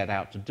they had set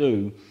out to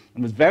do,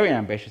 and was very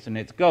ambitious in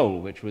its goal,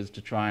 which was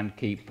to try and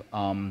keep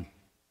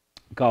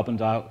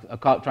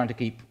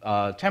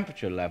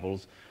temperature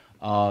levels,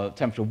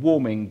 temperature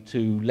warming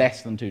to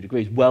less than 2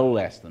 degrees, well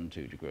less than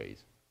 2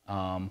 degrees.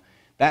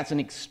 That's an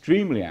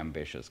extremely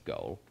ambitious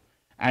goal,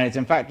 and it's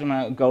in fact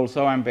a goal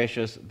so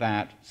ambitious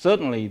that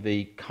certainly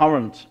the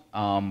current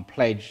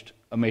pledged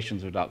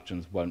emissions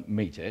reductions won't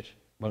meet it,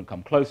 won't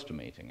come close to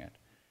meeting it.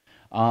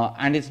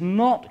 And it's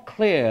not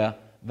clear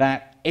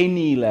that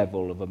any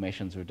level of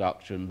emissions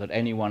reduction that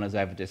anyone has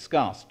ever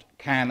discussed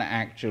can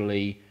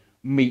actually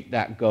meet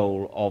that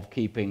goal of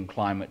keeping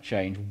climate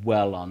change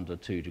well under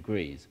 2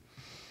 degrees.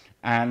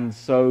 And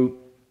so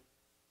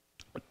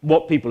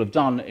what people have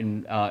done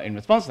in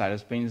response to that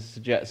has been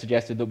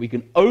suggested that we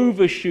can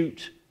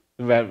overshoot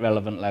the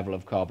relevant level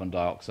of carbon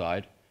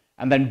dioxide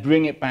and then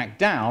bring it back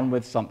down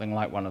with something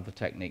like one of the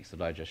techniques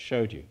that I just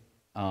showed you.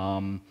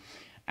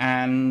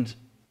 And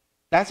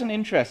that's an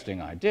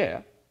interesting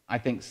idea. I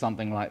think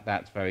something like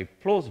that's very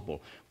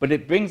plausible. But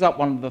it brings up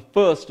one of the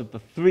first of the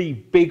three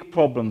big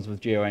problems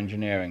with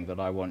geoengineering that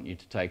I want you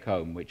to take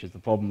home, which is the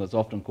problem that's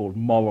often called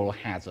moral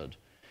hazard.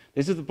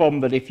 This is the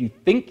problem that if you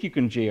think you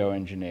can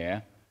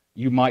geoengineer,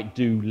 you might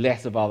do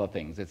less of other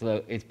things.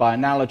 It's by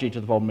analogy to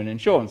the problem in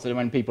insurance, that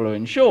when people are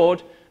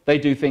insured, they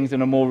do things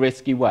in a more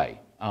risky way.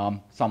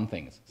 Some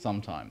things,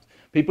 sometimes.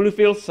 People who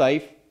feel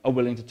safe are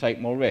willing to take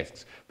more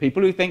risks.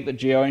 People who think that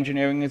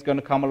geoengineering is going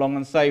to come along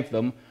and save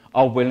them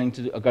are going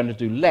to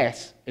do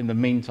less in the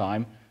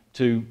meantime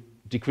to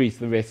decrease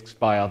the risks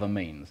by other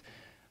means.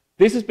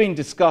 This has been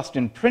discussed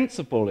in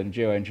principle in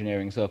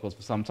geoengineering circles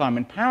for some time.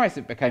 In Paris,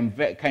 it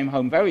came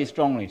home very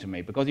strongly to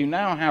me, because you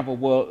now have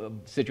a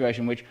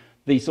situation in which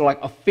the sort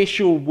of like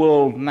official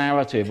world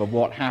narrative of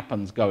what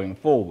happens going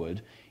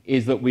forward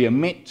is that we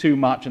emit too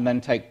much and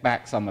then take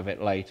back some of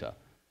it later.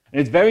 And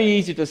it's very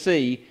easy to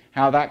see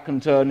how that can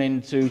turn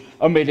into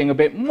emitting a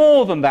bit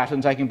more than that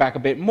and taking back a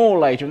bit more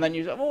later, and then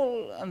you say,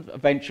 oh, and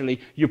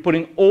eventually you're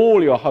putting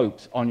all your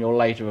hopes on your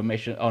later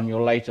emission, on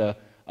your later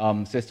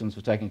systems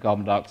for taking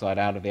carbon dioxide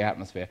out of the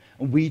atmosphere,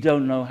 and we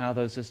don't know how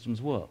those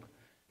systems work.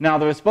 Now,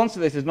 the response to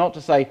this is not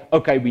to say,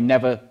 okay, we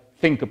never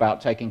think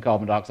about taking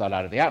carbon dioxide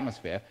out of the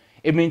atmosphere.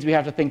 It means we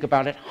have to think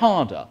about it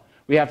harder.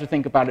 We have to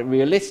think about it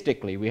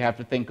realistically. We have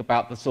to think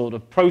about the sort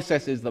of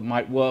processes that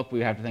might work. We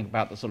have to think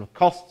about the sort of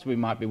costs we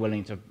might be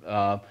willing to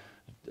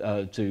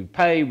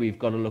pay. We've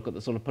got to look at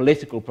the sort of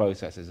political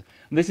processes.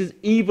 And this is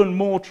even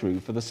more true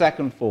for the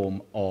second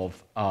form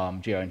of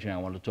geoengineering I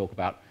want to talk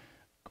about.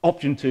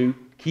 Option 2,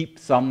 keep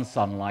some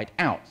sunlight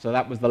out. So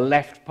that was the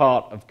left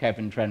part of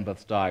Kevin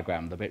Trenberth's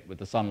diagram, the bit with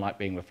the sunlight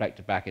being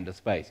reflected back into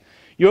space.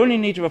 You only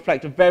need to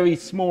reflect a very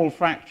small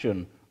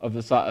fraction of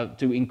the sun,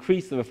 to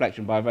increase the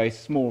reflection by a very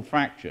small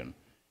fraction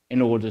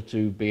in order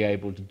to be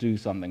able to do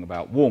something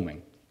about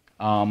warming.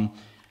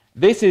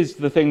 This is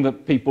the thing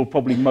that people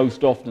probably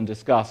most often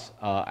discuss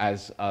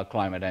as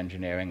climate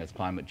engineering, as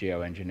climate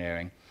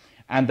geoengineering.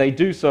 And they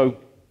do so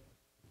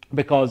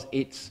because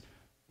it's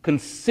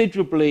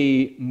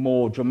considerably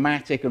more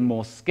dramatic and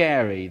more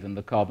scary than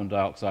the carbon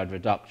dioxide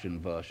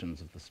reduction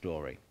versions of the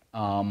story.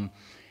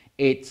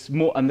 It's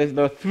more, and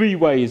there are three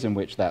ways in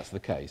which that's the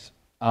case.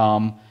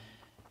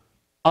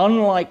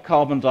 Unlike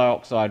carbon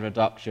dioxide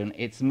reduction,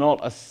 it's not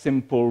a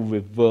simple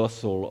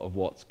reversal of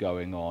what's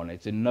going on.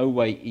 It's in no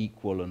way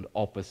equal and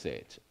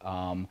opposite.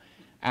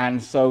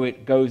 And so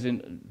it goes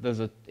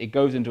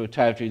into a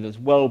territory that's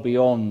well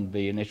beyond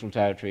the initial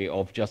territory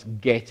of just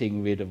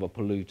getting rid of a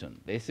pollutant.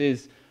 This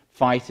is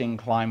fighting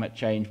climate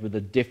change with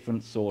a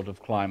different sort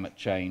of climate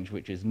change,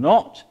 which is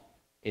not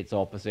its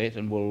opposite,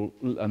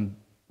 and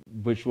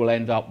which will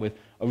end up with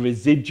a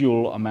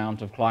residual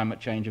amount of climate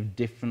change of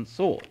different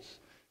sorts.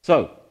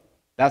 So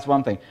that's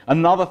one thing.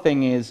 Another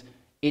thing is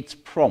it's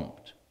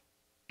prompt.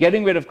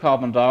 Getting rid of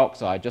carbon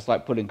dioxide, just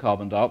like putting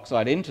carbon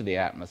dioxide into the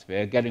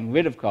atmosphere, getting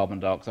rid of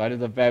carbon dioxide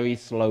is a very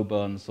slow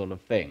burn sort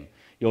of thing.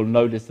 You'll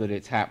notice that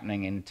it's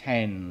happening in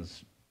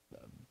 10s,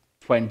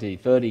 20,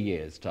 30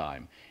 years'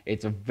 time.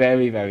 It's a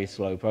very, very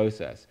slow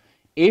process.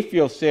 If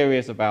you're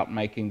serious about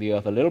making the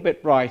Earth a little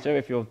bit brighter,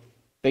 if you're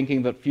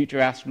thinking that future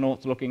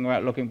astronauts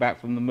looking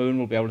back from the moon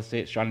will be able to see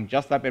it shining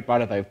just that bit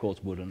brighter, they of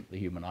course wouldn't. The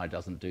human eye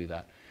doesn't do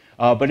that.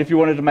 But if you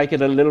wanted to make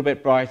it a little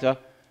bit brighter,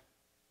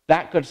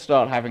 that could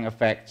start having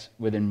effects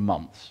within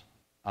months.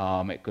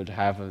 It could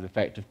have an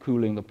effect of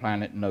cooling the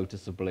planet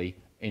noticeably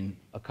in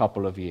a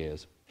couple of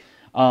years.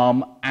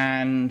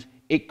 And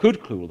it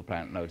could cool the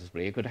planet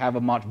noticeably. It could have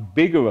a much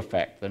bigger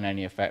effect than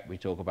any effect we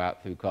talk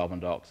about through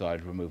carbon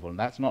dioxide removal. And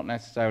that's not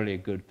necessarily a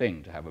good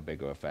thing to have a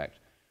bigger effect.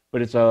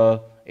 But it's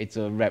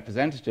a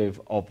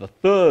representative of the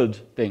third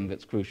thing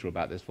that's crucial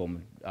about this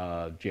form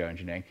of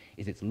geoengineering,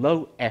 is it's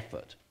low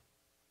effort.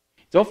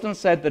 It's often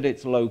said that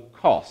it's low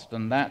cost,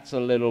 and that's a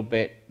little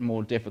bit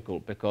more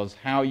difficult, because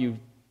how you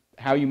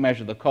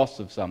measure the cost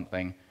of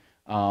something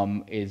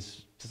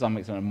is to some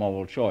extent a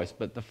moral choice.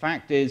 But the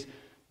fact is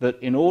that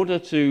in order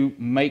to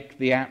make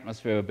the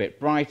atmosphere a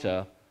bit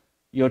brighter,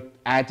 you're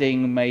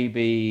adding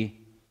maybe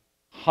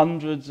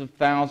hundreds of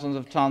thousands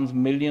of tons,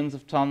 millions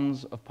of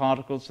tons of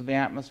particles to the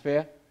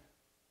atmosphere.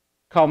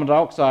 Carbon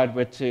dioxide,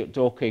 we're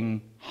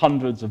talking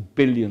hundreds of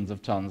billions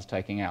of tons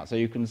taking out. So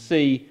you can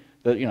see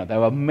that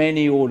there are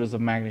many orders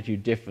of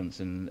magnitude difference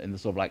in the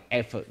sort of like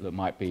effort that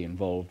might be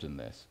involved in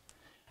this.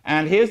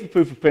 And here's the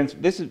proof of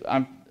principle. This is,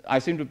 I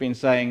seem to have been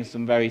saying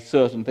some very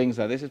certain things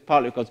there. This is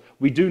partly because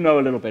we do know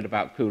a little bit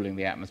about cooling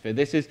the atmosphere.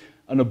 This is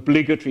an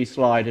obligatory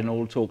slide in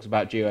all talks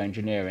about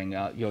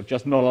geoengineering. You're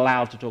just not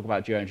allowed to talk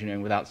about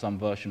geoengineering without some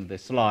version of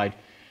this slide.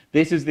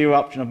 This is the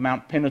eruption of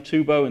Mount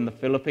Pinatubo in the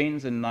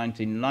Philippines in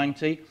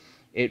 1990.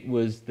 It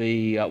was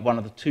one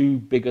of the two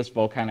biggest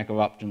volcanic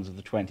eruptions of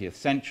the 20th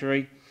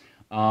century.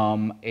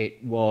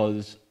 It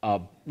was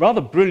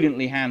rather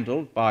brilliantly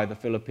handled by the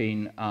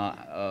Philippine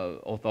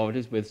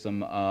authorities with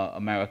some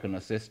American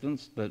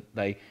assistance, that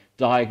they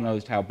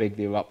diagnosed how big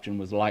the eruption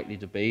was likely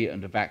to be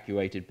and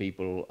evacuated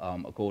people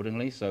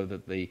accordingly, so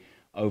that the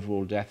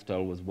overall death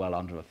toll was well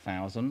under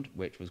 1,000,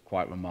 which was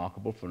quite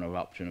remarkable for an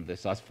eruption of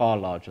this size, far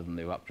larger than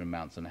the eruption of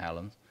Mount St.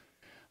 Helens.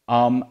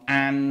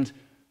 And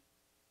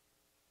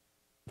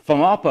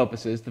from our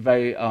purposes, the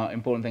very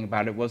important thing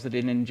about it was that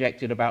it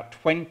injected about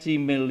 20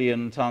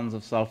 million tons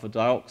of sulfur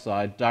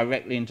dioxide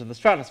directly into the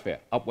stratosphere,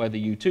 up where the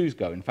U-2s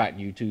go. In fact,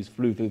 U-2s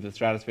flew through the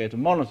stratosphere to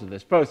monitor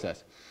this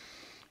process.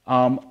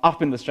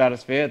 Up in the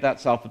stratosphere, that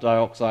sulfur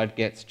dioxide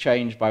gets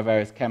changed by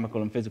various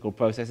chemical and physical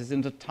processes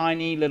into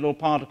tiny little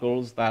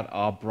particles that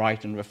are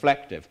bright and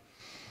reflective.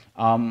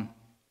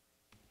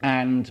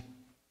 And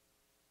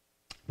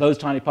those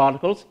tiny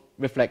particles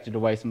reflected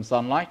away some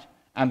sunlight,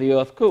 and the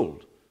Earth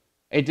cooled.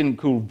 It didn't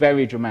cool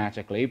very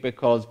dramatically,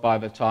 because by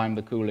the time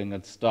the cooling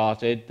had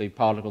started, the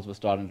particles were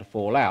starting to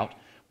fall out,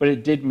 but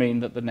it did mean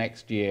that the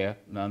next year,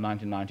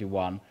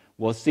 1991,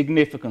 was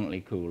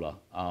significantly cooler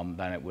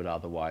than it would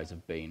otherwise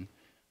have been.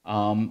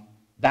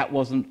 That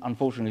wasn't,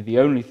 unfortunately, the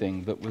only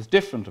thing that was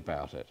different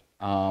about it.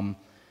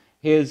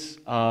 Here's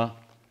that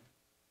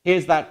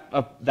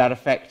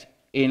effect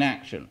in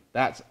action.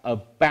 That's a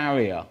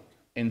barrier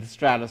in the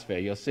stratosphere.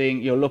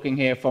 You're looking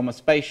here from a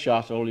space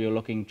shuttle, you're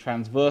looking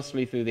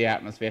transversely through the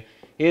atmosphere.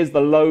 Here's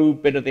the low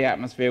bit of the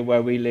atmosphere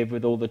where we live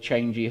with all the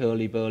changey,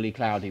 hurly-burly,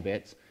 cloudy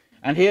bits.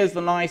 And here's the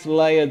nice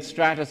layered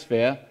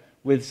stratosphere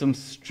with some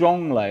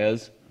strong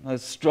layers,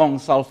 strong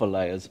sulfur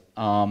layers.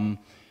 And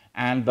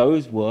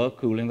those were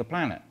cooling the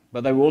planet.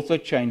 But they were also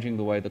changing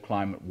the way the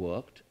climate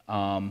worked.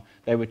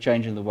 They were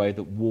changing the way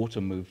that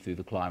water moved through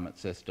the climate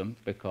system,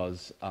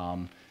 because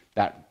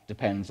that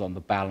depends on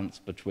the balance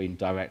between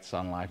direct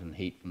sunlight and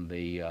heat from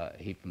the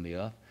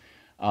Earth.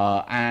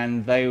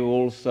 And they were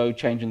also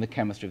changing the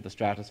chemistry of the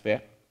stratosphere.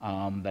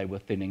 They were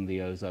thinning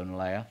the ozone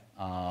layer.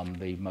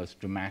 The most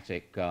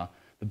dramatic, the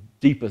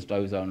deepest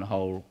ozone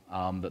hole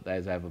that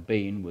there's ever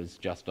been was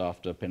just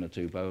after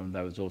Pinatubo, and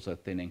there was also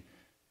thinning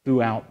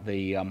throughout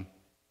the and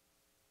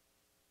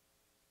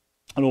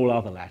all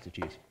other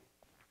latitudes.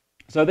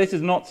 So this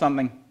is not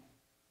something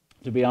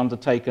to be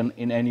undertaken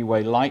in any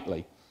way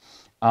lightly.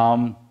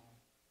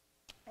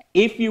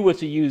 If you were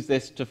to use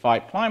this to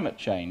fight climate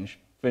change,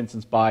 for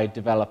instance, by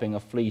developing a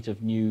fleet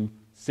of new,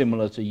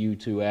 similar to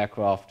U-2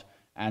 aircraft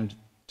and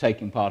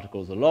taking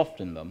particles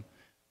aloft in them,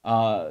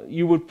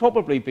 you would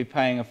probably be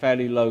paying a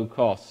fairly low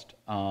cost,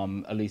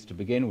 at least to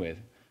begin with.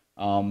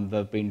 There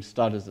have been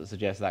studies that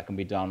suggest that can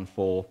be done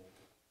for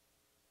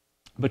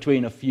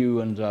between a few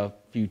and a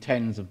few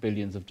tens of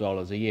billions of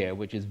dollars a year,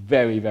 which is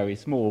very, very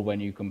small when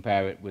you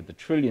compare it with the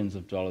trillions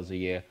of dollars a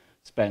year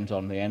spent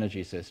on the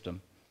energy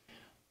system.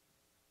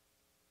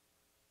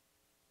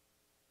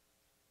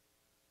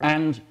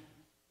 And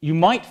you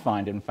might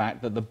find, in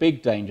fact, that the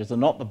big dangers are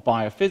not the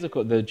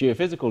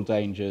geophysical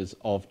dangers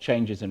of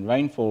changes in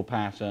rainfall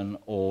pattern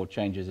or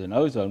changes in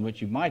ozone,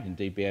 which you might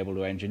indeed be able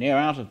to engineer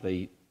out of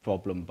the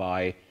problem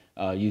by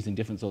using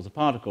different sorts of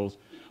particles.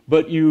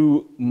 But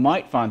you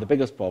might find the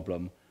biggest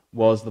problem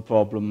was the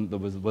problem that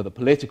were the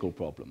political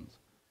problems.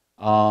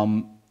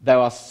 There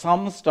are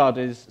some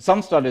studies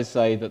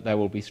say that there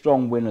will be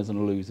strong winners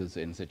and losers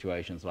in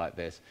situations like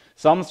this.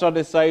 Some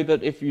studies say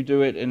that if you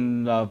do it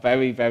in a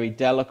very, very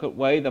delicate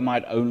way, there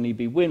might only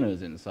be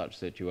winners in such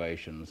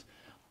situations.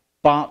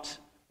 But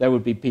there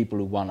would be people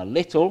who won a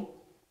little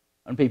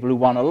and people who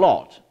won a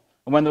lot.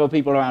 And when there are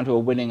people around who are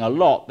winning a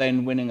lot,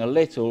 then winning a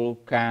little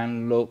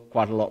can look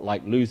quite a lot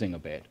like losing a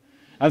bit.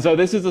 And so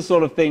this is the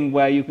sort of thing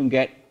where you can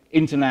get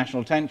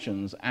international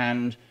tensions,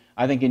 and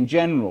I think in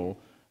general,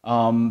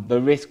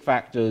 the risk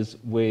factors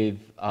with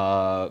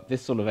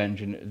this sort of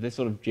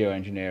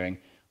geoengineering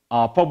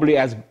are probably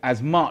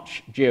as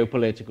much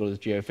geopolitical as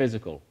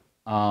geophysical,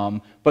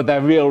 but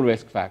they're real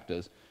risk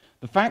factors.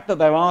 The fact that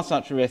there are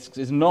such risks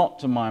is not,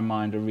 to my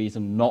mind, a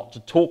reason not to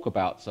talk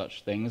about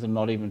such things and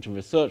not even to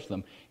research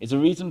them. It's a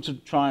reason to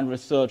try and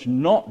research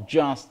not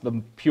just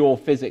the pure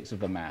physics of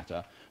the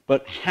matter,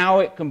 but how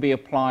it can be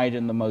applied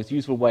in the most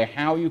useful way,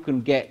 how you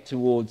can get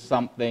towards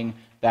something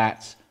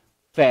that's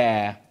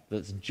fair,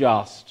 that's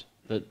just,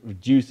 that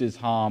reduces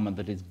harm, and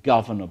that is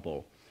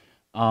governable.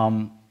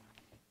 And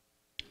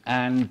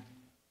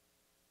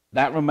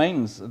that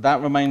remains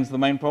the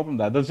main problem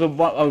there. There's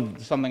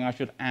something I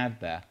should add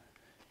there.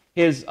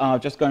 Here's,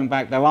 just going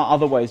back, there are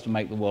other ways to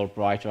make the world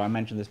brighter. I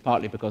mentioned this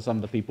partly because some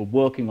of the people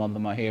working on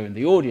them are here in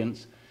the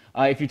audience.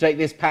 If you take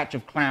this patch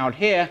of cloud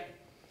here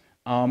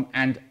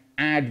and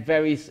add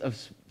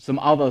some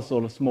other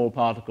sort of small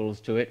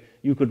particles to it,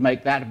 you could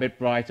make that a bit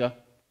brighter,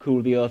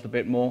 cool the Earth a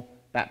bit more,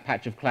 that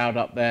patch of cloud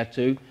up there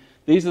too.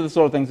 These are the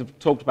sort of things I've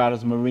talked about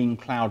as marine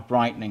cloud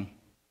brightening.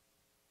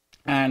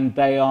 And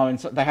they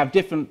have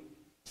different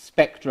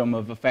spectrum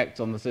of effects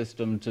on the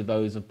system to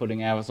those of putting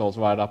aerosols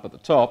right up at the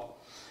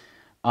top.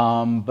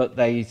 But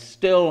they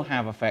still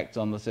have effects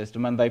on the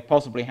system, and they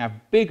possibly have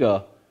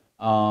bigger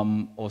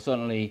or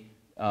certainly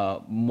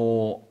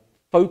more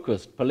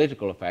focused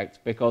political effects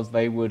because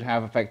they would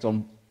have effects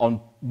on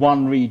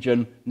one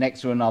region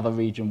next to another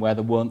region where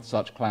there weren't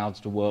such clouds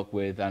to work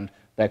with and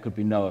there could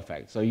be no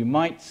effect. So you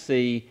might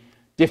see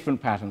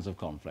different patterns of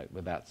conflict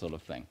with that sort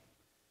of thing.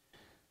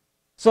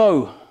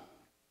 So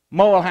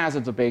moral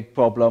hazard's a big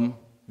problem.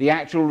 The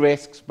actual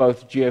risks,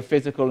 both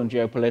geophysical and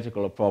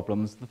geopolitical, are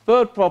problems. The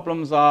third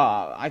problems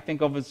are, I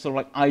think of as sort of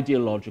like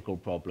ideological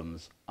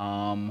problems.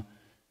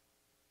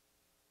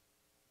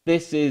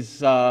 This is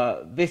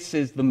the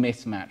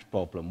mismatch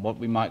problem, what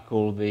we might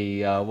call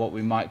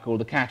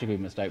the category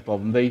mistake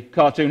problem. The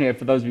cartoon here,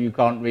 for those of you who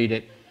can't read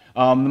it,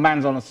 the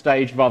man's on a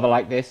stage rather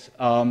like this,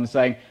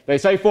 saying, "They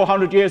say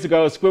 400 years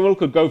ago a squirrel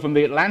could go from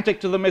the Atlantic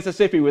to the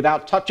Mississippi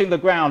without touching the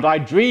ground. I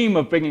dream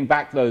of bringing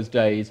back those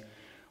days,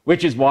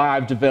 which is why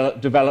I've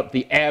developed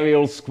the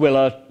aerial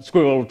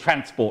squirrel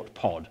transport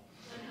pod."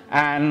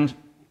 And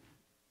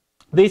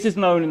this is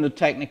known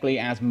technically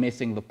as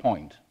missing the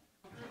point.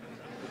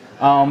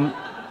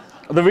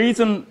 The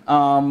reason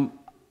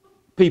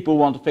people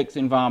want to fix the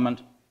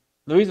environment,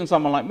 the reason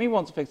someone like me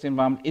wants to fix the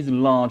environment is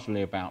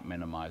largely about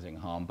minimizing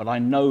harm, but I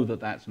know that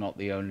that's not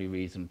the only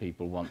reason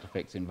people want to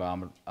fix the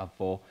environment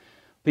for.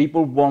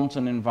 People want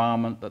an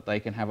environment that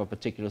they can have a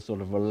particular sort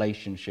of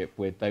relationship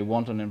with. They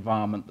want an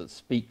environment that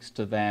speaks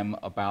to them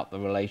about the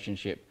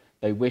relationship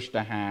they wish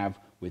to have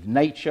with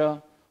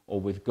nature,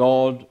 or with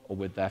God, or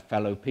with their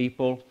fellow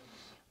people.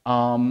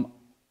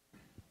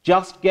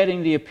 Just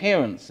getting the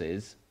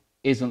appearances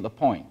isn't the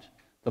point.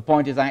 The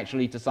point is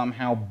actually to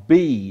somehow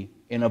be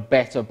in a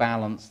better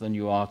balance than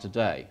you are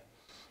today.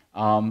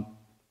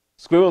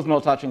 Squirrels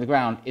not touching the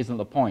ground isn't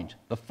the point.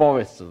 The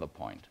forests are the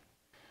point.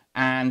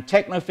 And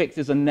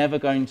techno-fixes are never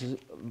going to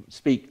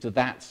speak to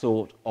that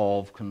sort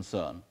of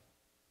concern.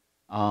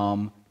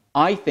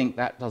 I think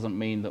that doesn't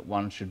mean that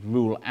one should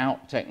rule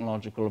out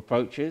technological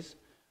approaches.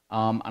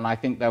 And I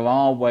think there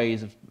are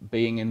ways of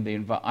being in the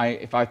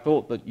environment. If I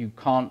thought that you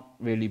can't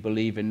really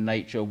believe in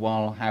nature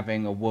while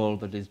having a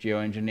world that is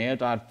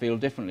geoengineered, I'd feel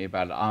differently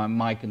about it.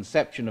 My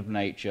conception of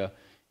nature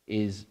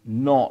is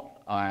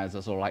not as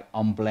a sort of like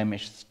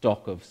unblemished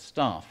stock of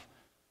stuff.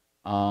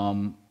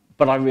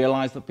 But I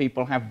realize that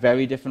people have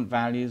very different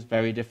values,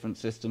 very different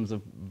systems,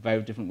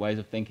 very different ways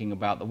of thinking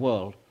about the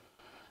world.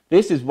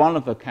 This is one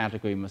of the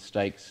category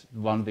mistakes,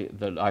 one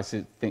that I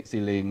think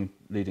see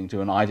leading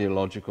to an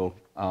ideological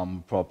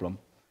problem.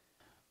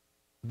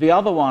 The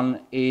other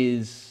one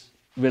is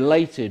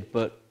related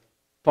but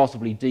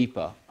possibly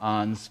deeper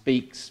and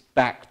speaks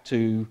back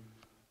to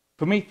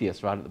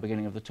Prometheus right at the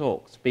beginning of the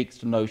talk, speaks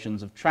to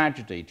notions of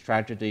tragedy.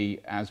 Tragedy,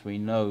 as we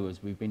know,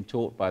 as we've been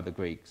taught by the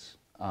Greeks,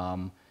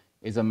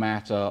 is a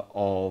matter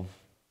of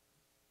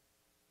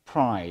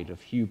pride,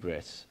 of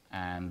hubris,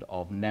 and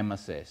of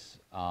nemesis.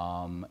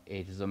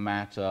 It is a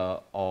matter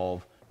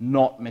of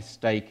not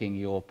mistaking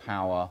your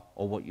power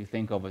or what you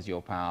think of as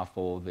your power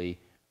for the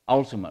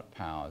ultimate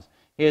powers.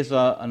 Here's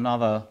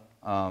another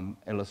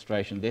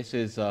illustration. This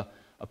is a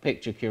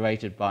picture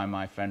curated by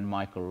my friend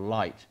Michael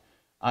Light.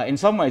 In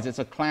some ways, it's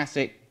a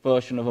classic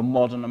version of a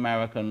modern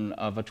American,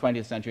 of a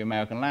 20th century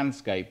American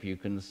landscape. You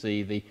can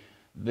see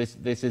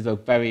this is a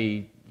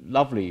very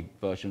lovely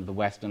version of the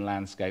Western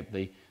landscape,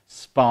 the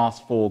sparse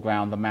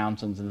foreground, the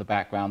mountains in the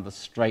background, the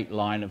straight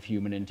line of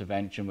human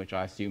intervention, which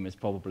I assume is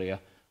probably a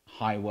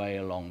highway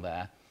along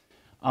there.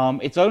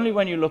 It's only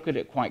when you look at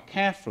it quite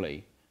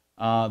carefully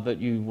that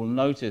you will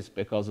notice,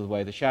 because of the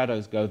way the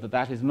shadows go, that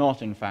that is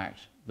not, in fact,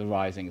 the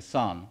rising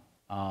sun,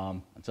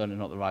 and certainly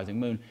not the rising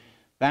moon.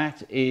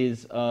 That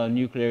is a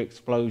nuclear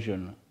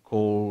explosion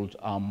called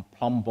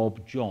Plum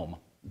Bob John,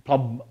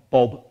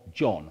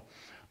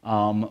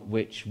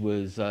 which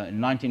was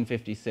in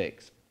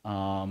 1956.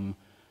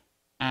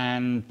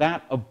 And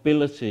that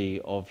ability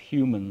of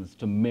humans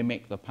to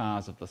mimic the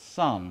powers of the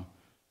sun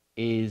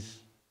is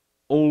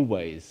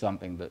always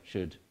something that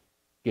should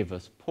give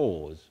us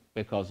pause,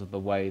 because of the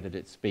way that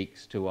it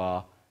speaks to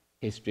our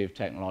history of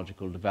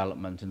technological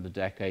development in the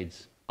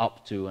decades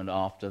up to and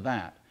after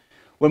that.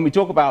 When we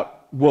talk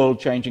about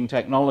world-changing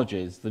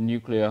technologies, the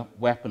nuclear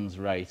weapons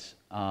race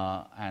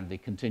and the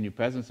continued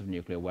presence of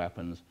nuclear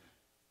weapons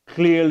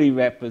clearly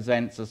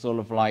represents a sort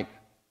of like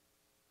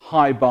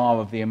high bar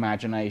of the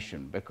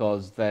imagination,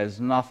 because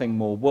there's nothing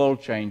more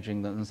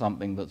world-changing than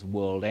something that's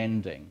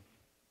world-ending.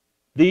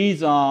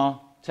 These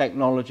are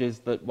technologies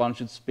that one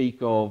should speak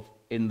of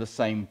in the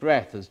same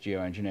breath as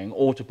geoengineering,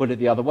 or to put it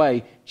the other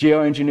way,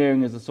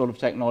 geoengineering is the sort of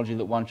technology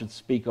that one should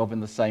speak of in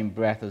the same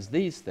breath as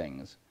these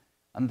things,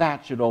 and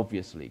that should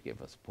obviously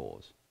give us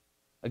pause.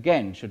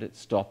 Again, should it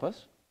stop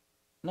us?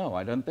 No,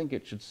 I don't think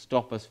it should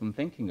stop us from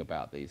thinking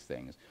about these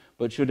things,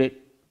 but should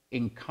it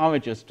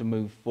encourage us to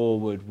move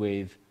forward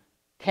with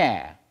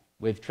care,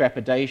 with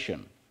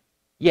trepidation?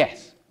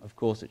 Yes, of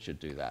course it should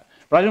do that.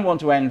 But I didn't want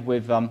to end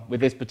with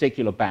this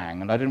particular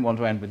bang, and I didn't want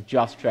to end with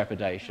just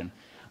trepidation.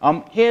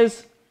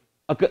 Here's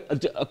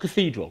a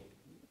cathedral,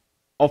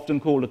 often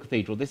called a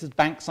cathedral. This is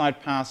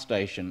Bankside Power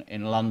Station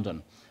in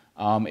London.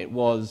 It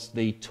was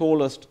the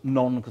tallest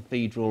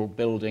non-cathedral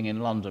building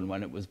in London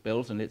when it was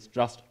built, and it's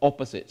just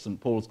opposite St.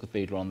 Paul's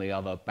Cathedral on the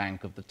other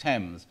bank of the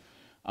Thames.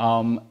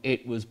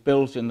 It was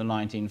built in the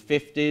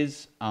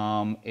 1950s.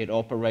 It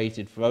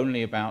operated for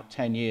only about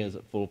 10 years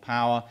at full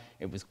power.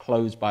 It was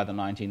closed by the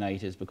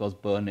 1980s because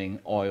burning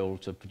oil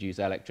to produce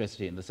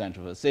electricity in the center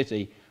of a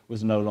city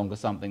was no longer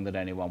something that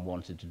anyone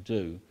wanted to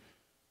do.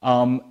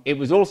 It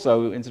was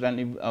also,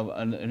 incidentally,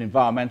 an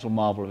environmental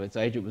marvel of its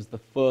age. It was the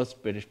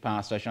first British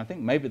power station, I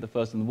think maybe the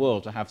first in the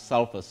world, to have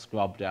sulfur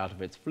scrubbed out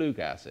of its flue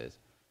gases.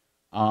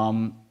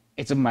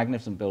 It's a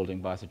magnificent building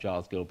by Sir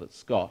Giles Gilbert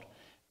Scott.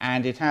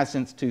 And it has,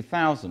 since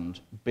 2000,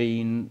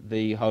 been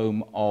the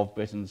home of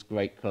Britain's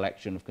great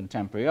collection of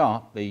contemporary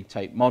art, the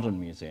Tate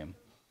Modern Museum.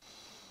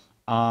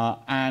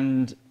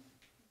 And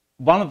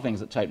one of the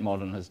things that Tate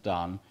Modern has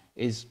done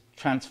is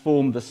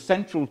transform the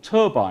central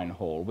turbine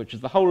hall, which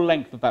is the whole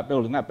length of that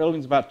building. That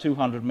building's about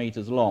 200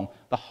 meters long.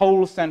 The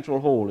whole central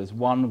hall is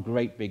one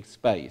great big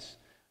space.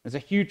 There's a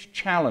huge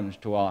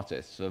challenge to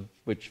artists, of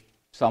which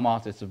some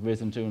artists have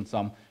risen to and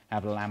some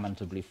have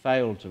lamentably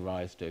failed to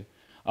rise to.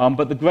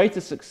 But the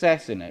greatest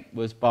success in it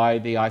was by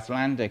the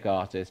Icelandic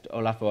artist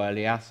Olafur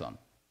Eliasson.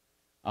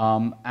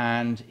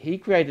 And he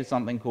created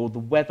something called the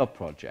Weather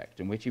Project,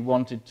 in which he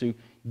wanted to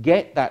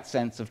get that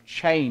sense of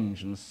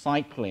change and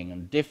cycling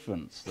and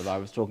difference that I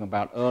was talking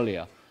about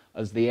earlier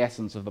as the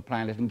essence of the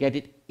planet and get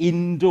it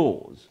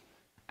indoors.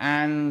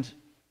 And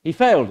he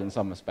failed in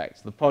some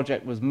respects. The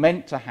project was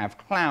meant to have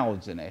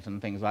clouds in it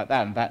and things like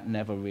that, and that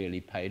never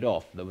really paid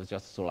off. There was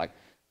just sort of like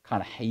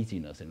kind of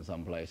haziness in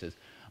some places.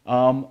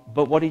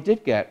 But what he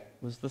did get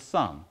was the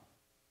sun.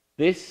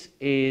 This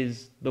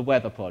is the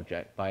Weather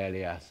Project by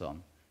Eliasson.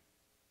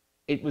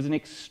 It was an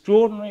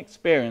extraordinary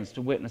experience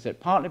to witness it,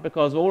 partly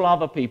because all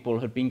other people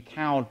had been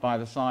cowed by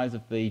the size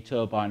of the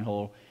turbine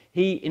hall.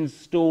 He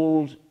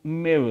installed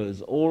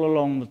mirrors all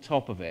along the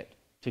top of it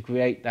to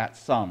create that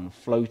sun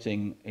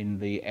floating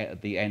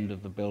at the end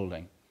of the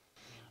building.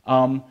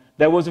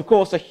 There was, of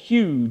course, a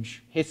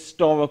huge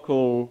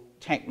historical,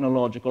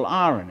 technological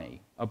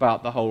irony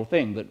about the whole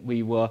thing, that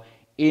we were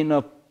in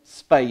a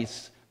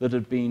space that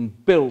had been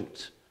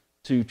built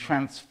to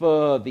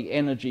transfer the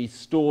energy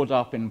stored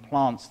up in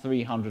plants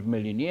 300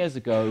 million years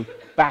ago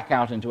back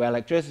out into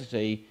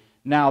electricity.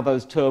 Now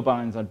those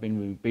turbines had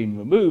been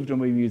removed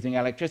and we were using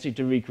electricity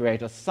to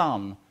recreate a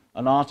sun,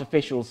 an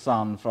artificial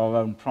sun for our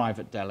own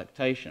private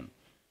delectation.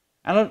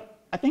 And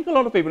I think a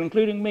lot of people,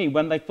 including me,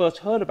 when they first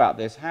heard about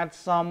this, had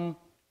some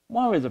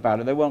worries about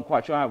it. They weren't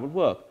quite sure how it would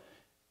work.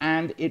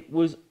 And it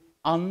was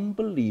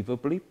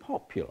unbelievably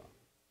popular.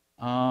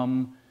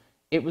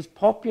 It was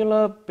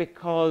popular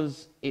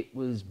because it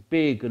was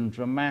big and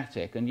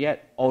dramatic and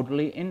yet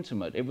oddly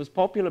intimate. It was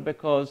popular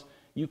because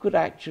you could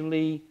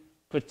actually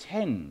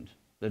pretend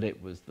that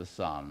it was the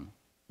sun.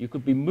 You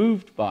could be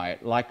moved by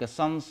it like a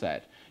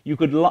sunset. You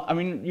could, I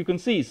mean, you can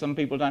see some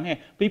people down here.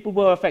 People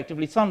were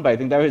effectively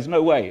sunbathing. There is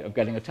no way of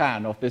getting a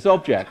tan off this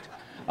object.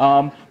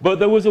 But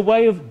there was a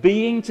way of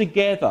being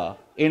together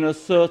in a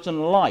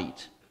certain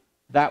light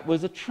that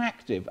was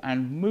attractive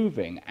and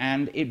moving,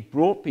 and it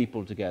brought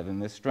people together in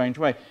this strange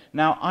way.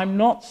 Now, I'm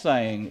not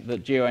saying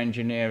that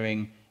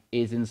geoengineering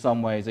is in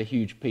some ways a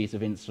huge piece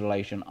of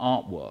installation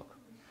artwork,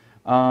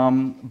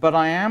 but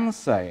I am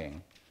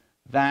saying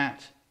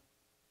that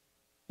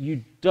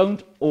you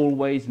don't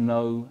always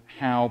know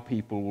how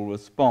people will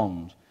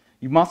respond.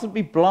 You mustn't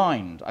be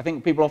blind. I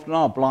think people often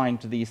are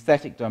blind to the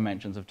aesthetic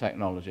dimensions of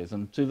technologies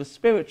and to the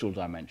spiritual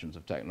dimensions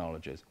of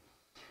technologies.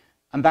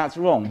 And that's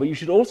wrong. But you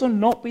should also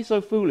not be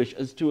so foolish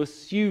as to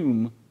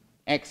assume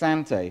ex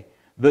ante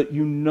that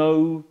you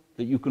know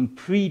that you can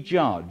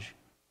prejudge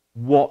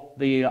what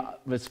the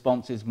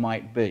responses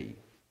might be.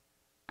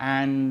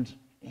 And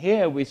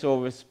here we saw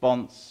a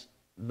response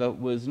that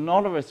was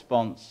not a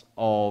response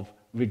of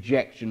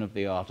rejection of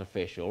the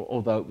artificial,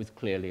 although it was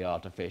clearly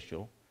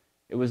artificial.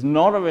 It was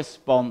not a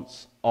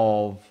response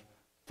of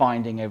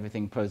finding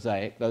everything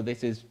prosaic, though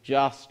this is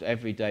just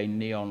everyday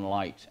neon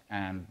light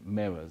and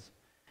mirrors.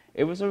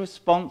 It was a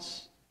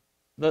response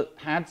that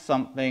had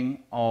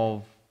something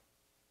of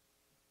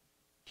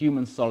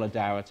human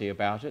solidarity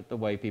about it, the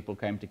way people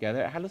came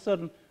together. It had a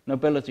certain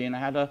nobility and it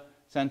had a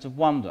sense of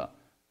wonder.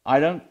 I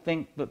don't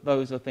think that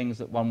those are things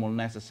that one will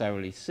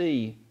necessarily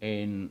see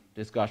in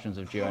discussions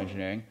of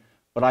geoengineering,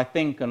 but I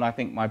think, and I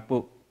think my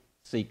book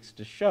seeks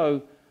to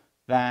show,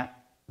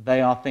 that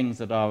they are things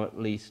that are at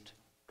least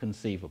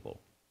conceivable.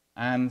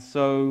 And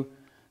so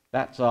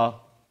that's our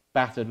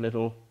battered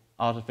little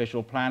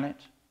artificial planet.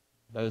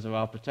 Those are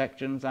our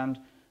protections, and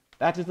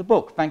that is the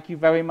book. Thank you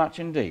very much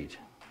indeed.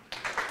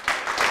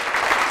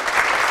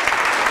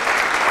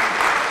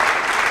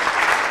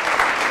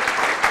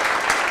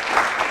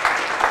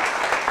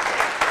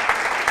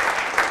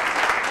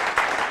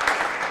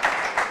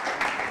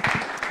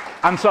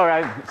 I'm sorry,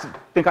 I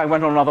think I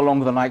went on rather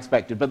longer than I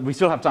expected, but we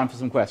still have time for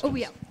some questions. Oh,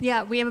 yeah.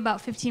 Yeah, we have about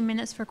 15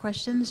 minutes for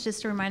questions.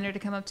 Just a reminder to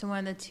come up to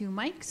one of the two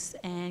mics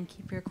and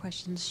keep your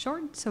questions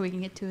short so we can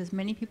get to as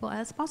many people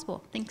as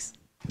possible. Thanks.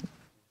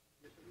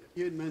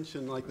 You had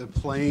mentioned like the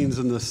planes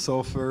and the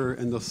sulfur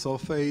and the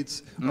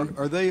sulfates.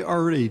 Are they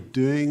already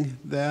doing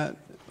that?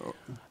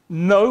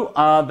 No,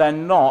 they're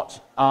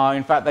not.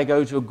 In fact, they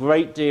go to a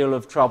great deal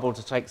of trouble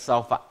to take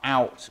sulfur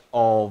out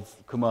of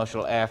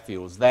commercial air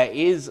fuels. There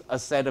is a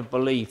set of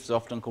beliefs,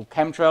 often called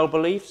chemtrail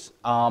beliefs,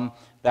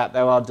 that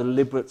there are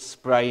deliberate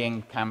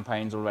spraying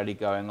campaigns already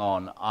going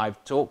on.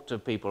 I've talked to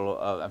people,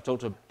 I've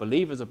talked to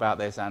believers about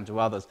this and to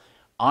others.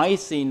 I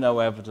see no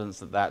evidence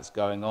that that's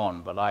going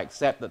on, but I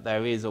accept that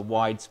there is a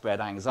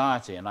widespread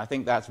anxiety, and I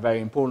think that's a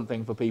very important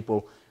thing for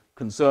people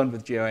concerned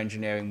with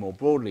geoengineering more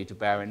broadly to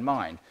bear in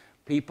mind.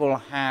 People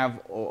have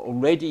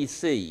already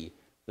see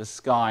the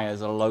sky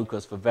as a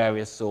locus for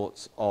various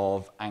sorts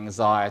of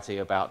anxiety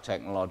about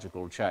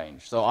technological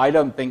change. So I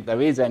don't think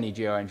there is any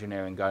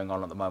geoengineering going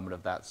on at the moment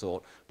of that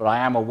sort, but I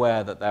am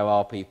aware that there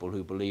are people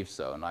who believe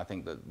so, and I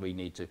think that we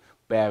need to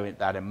bear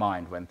that in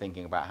mind when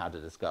thinking about how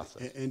to discuss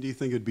it. And do you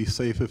think it'd be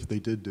safe if they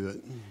did do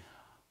it?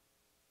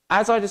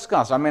 As I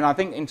discussed, I mean, I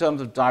think in terms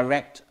of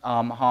direct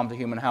harm to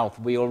human health,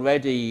 we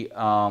already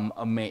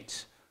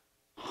emit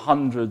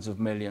hundreds of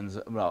millions,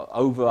 well,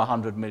 over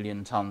 100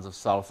 million tons of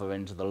sulfur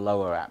into the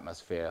lower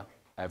atmosphere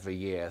every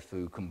year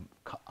through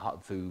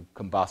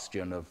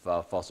combustion of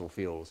fossil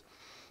fuels.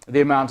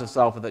 The amount of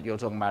sulfur that you're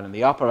talking about in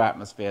the upper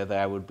atmosphere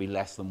there would be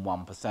less than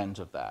 1%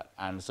 of that.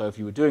 And so if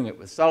you were doing it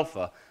with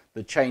sulfur,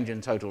 the change in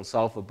total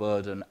sulfur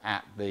burden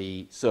at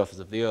the surface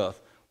of the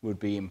Earth would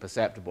be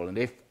imperceptible. And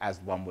if,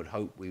 as one would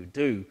hope we would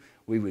do,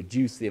 we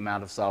reduce the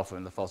amount of sulfur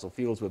in the fossil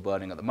fuels we're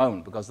burning at the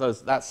moment, because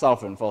that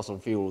sulfur in fossil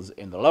fuels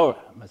in the lower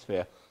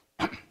atmosphere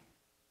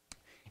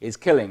is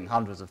killing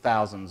hundreds of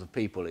thousands of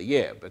people a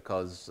year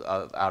because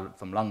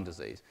from lung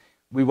disease.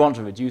 We want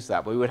to reduce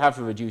that, but we would have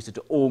to reduce it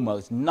to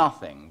almost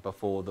nothing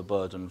before the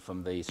burden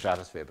from the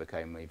stratosphere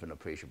became even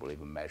appreciable,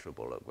 even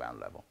measurable at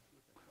ground level.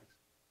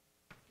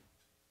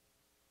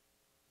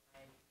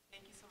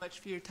 Thank you so much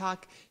for your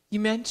talk.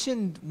 You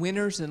mentioned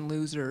winners and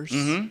losers.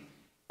 Mm-hmm.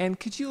 And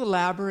could you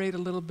elaborate a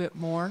little bit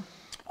more?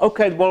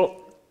 Okay,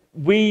 well,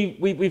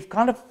 we've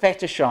kind of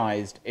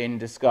fetishized in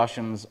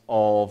discussions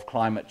of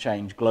climate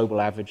change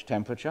global average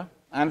temperature,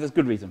 and there's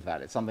good reason for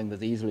that. It's something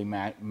that's easily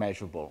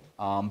measurable,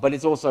 but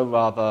it's also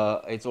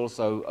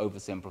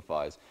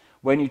oversimplifies.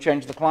 When you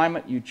change the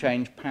climate, you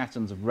change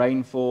patterns of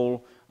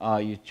rainfall,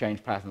 you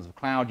change patterns of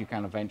cloud, you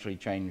can eventually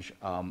change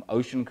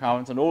ocean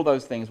currents, and all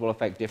those things will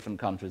affect different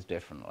countries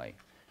differently.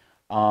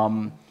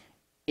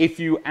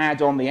 If you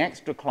add on the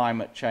extra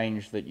climate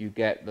change that you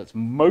get that's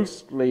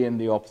mostly in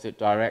the opposite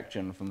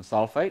direction from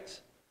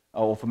sulfates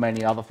or from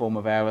any other form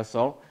of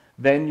aerosol,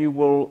 then you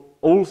will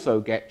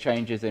also get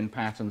changes in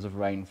patterns of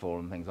rainfall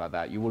and things like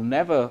that. You will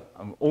never,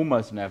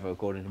 almost never,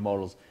 according to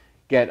models,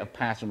 get a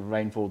pattern of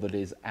rainfall that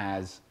is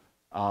as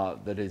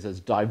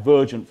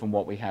divergent from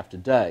what we have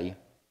today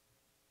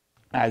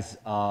as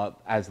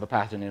the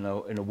pattern in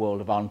a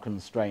world of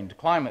unconstrained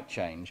climate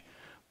change,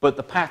 but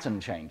the pattern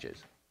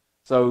changes.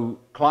 So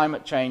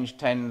climate change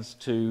tends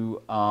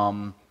to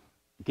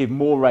give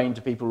more rain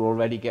to people who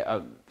already get,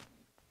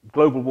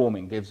 global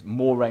warming gives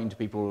more rain to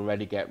people who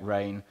already get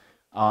rain,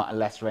 and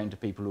less rain to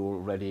people who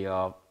already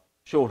are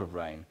short of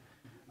rain,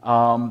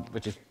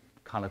 which is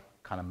kind of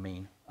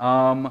mean.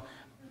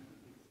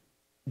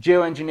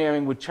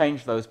 Geoengineering would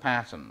change those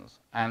patterns,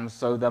 and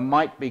so there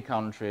might be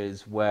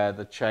countries where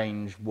the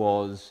change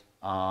was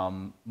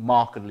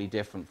markedly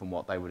different from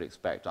what they would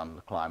expect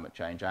under climate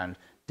change and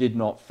did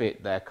not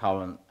fit their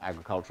current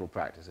agricultural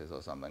practices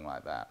or something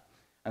like that.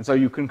 And so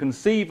you can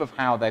conceive of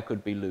how there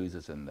could be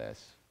losers in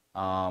this.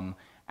 And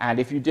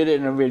if you did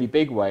it in a really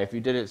big way, if you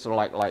did it sort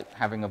of like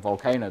having a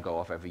volcano go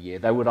off every year,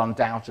 there would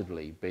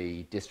undoubtedly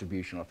be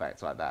distributional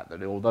effects like that.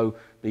 That although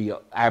the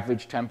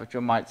average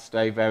temperature might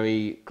stay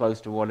very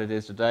close to what it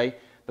is today,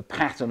 the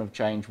pattern of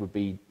change would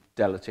be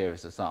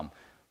deleterious to some.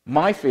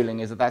 My feeling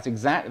is that that's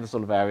exactly the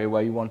sort of area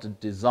where you want to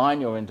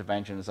design your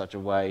intervention in such a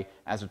way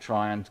as to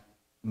try and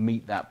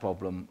meet that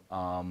problem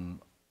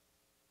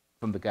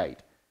from the gate.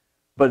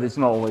 But it's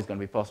not always going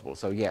to be possible.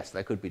 So yes,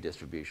 there could be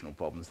distributional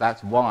problems.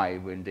 That's why,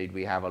 indeed,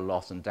 we have a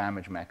loss and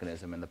damage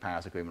mechanism in the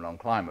Paris Agreement on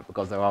Climate,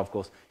 because there are, of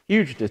course,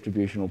 huge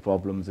distributional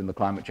problems in the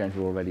climate change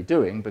we're already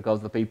doing, because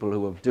the people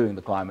who are doing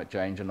the climate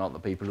change are not the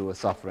people who are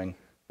suffering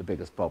the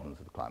biggest problems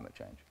with climate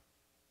change.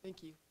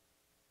 Thank you.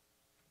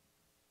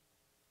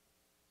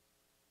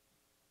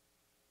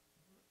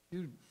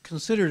 You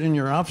considered in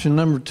your option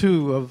number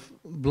 2 of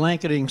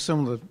blanketing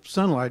some of the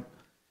sunlight,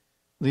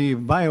 the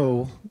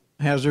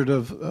biohazard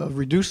of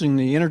reducing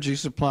the energy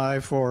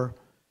supply for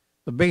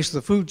the base of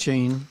the food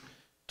chain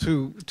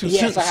to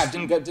yes, I have.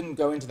 Didn't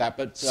go into that,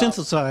 but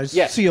synthesize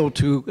yes.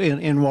 CO2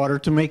 in water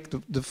to make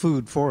the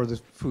food for the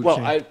food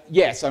chain. Well,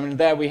 yes, I mean,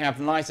 there we have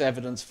nice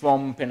evidence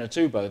from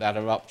Pinatubo, that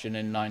eruption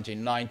in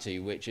 1990,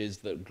 which is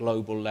that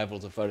global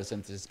levels of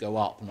photosynthesis go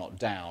up, not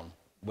down,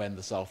 when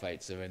the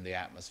sulfates are in the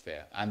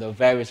atmosphere. And there are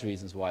various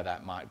reasons why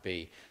that might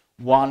be.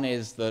 One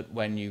is that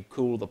when you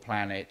cool the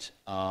planet,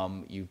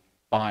 you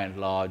by and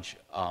large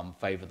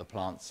favor the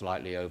plants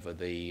slightly over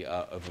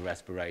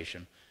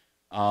respiration.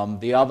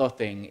 The other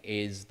thing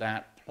is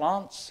that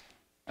plants,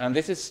 and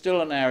this is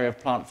still an area of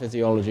plant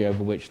physiology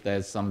over which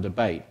there's some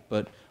debate,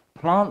 but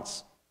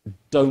plants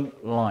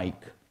don't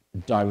like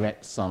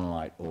direct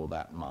sunlight all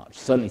that much.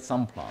 Certainly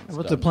some plants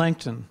With don't. the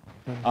plankton.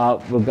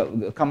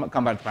 We'll come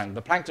back to plankton.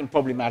 The plankton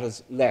probably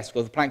matters less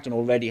because the plankton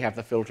already have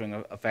the filtering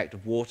effect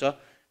of water.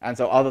 And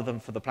so other than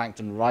for the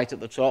plankton right at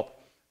the top,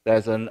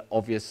 there's an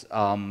obvious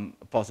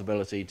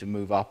possibility to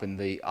move up in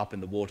the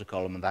water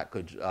column, and that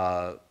could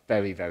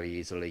very, very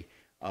easily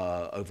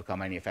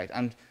overcome any effect.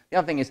 And the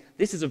other thing is,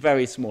 this is a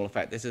very small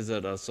effect. This is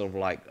at a sort of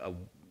like a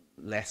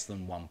less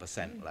than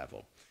 1%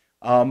 level.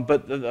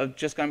 But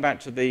just going back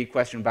to the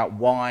question about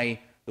why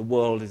the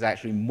world is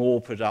actually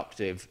more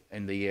productive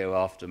in the year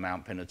after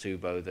Mount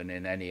Pinatubo than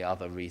in any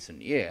other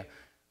recent year.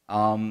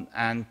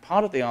 And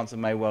part of the answer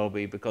may well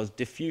be because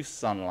diffuse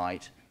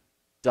sunlight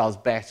does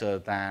better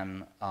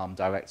than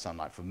direct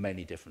sunlight from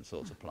many different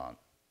sorts of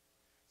plants.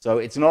 So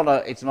it's not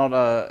an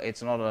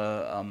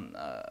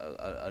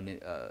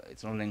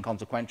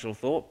inconsequential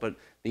thought, but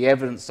the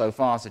evidence so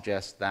far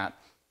suggests that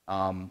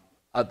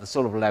at the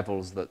sort of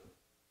levels that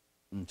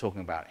I'm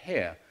talking about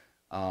here,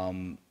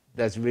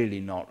 there's really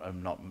not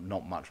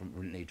much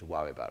need to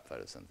worry about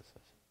photosynthesis.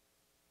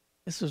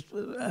 This is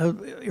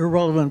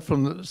irrelevant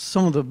from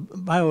some of the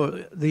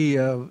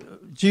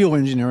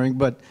geoengineering,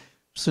 but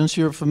since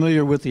you're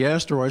familiar with the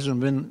asteroids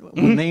and been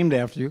named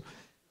after you,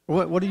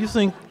 what do you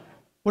think?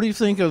 What do you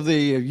think of the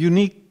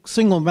unique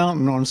single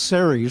mountain on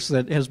Ceres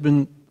that has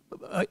been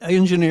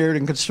engineered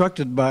and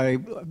constructed by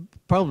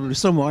probably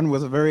someone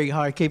with a very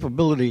high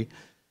capability,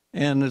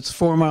 and it's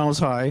 4 miles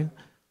high,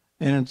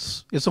 and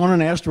it's on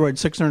an asteroid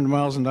 600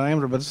 miles in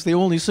diameter, but it's the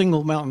only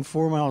single mountain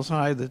 4 miles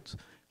high that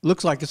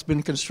looks like it's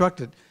been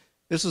constructed.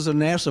 This is a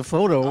NASA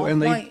photo,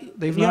 and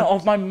they've not.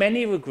 Of my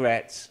many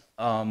regrets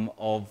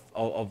of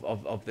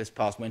this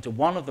past winter,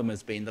 one of them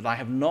has been that I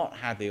have not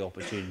had the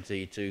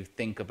opportunity to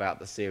think about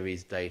the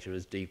Ceres data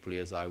as deeply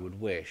as I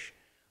would wish.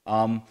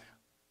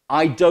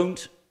 I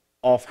don't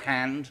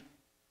offhand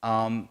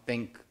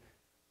think.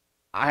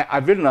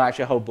 I've written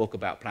actually a whole book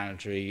about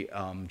planetary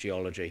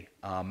geology,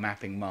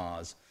 mapping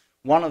Mars.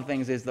 One of the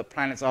things is that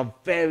planets are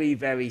very,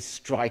 very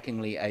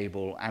strikingly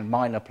able, and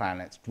minor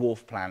planets,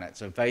 dwarf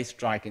planets, are very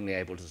strikingly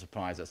able to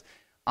surprise us.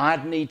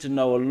 I'd need to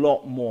know a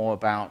lot more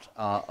about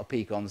a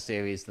peak on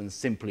Ceres than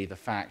simply the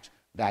fact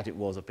that it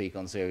was a peak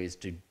on Ceres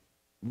to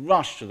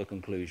rush to the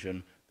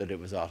conclusion that it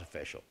was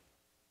artificial.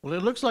 Well,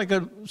 it looks like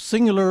a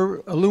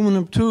singular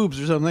aluminum tubes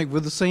or something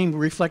with the same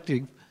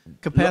reflective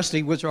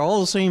capacity, which are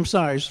all the same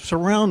size,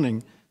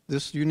 surrounding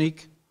this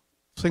unique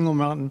single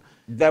mountain.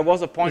 There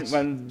was a point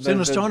when... It's in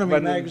Astronomy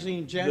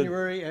magazine,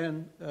 January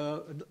and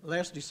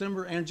last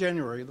December and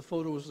January. The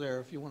photo is there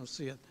if you want to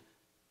see it.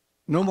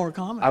 No more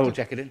comments? I will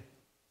check it in.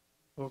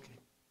 Okay.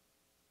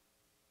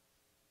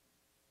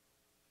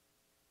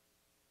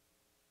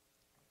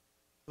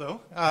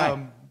 Hello.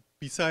 Hi.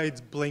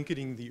 Besides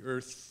blanketing the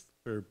Earth,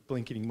 or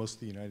blanketing most of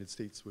the United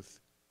States with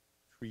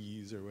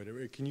trees or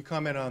whatever, can you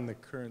comment on the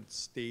current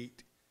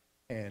state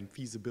and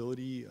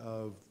feasibility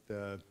of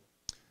the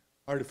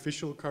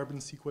artificial carbon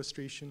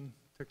sequestration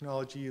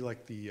technology,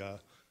 like the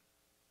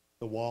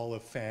wall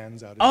of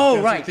fans out in the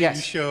desert right, that yes.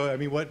 you show? I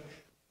mean,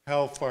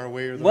 how far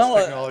away are those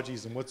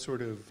technologies, and what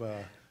sort of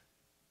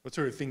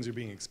things are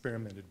being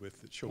experimented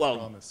with that show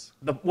promise?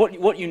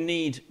 What you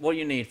need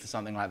for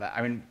something like that,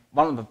 I mean,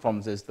 one of the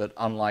problems is that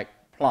unlike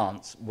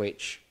plants,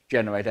 which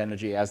generate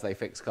energy as they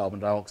fix carbon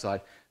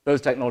dioxide,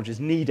 those technologies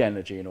need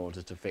energy in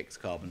order to fix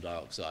carbon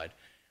dioxide.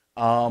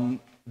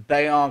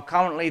 There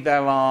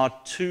are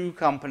 2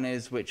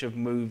 companies which have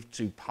moved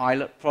to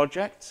pilot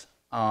projects.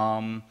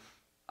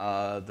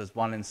 There's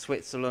one in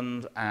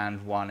Switzerland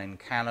and one in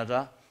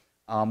Canada.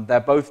 They're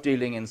both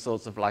dealing in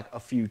sorts of like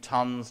a few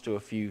tons to a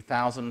few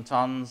thousand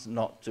tons,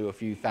 not to a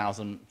few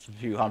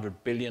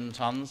hundred billion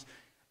tons.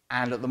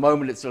 And at the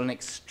moment, it's still an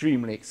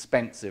extremely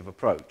expensive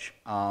approach.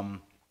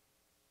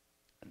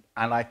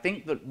 And I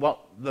think that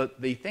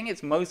the thing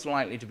it's most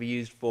likely to be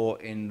used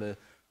for in the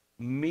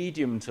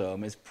medium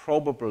term is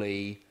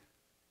probably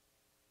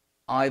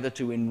either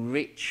to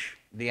enrich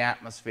the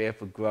atmosphere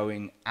for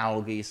growing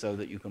algae so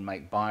that you can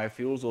make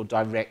biofuels, or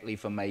directly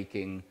for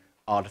making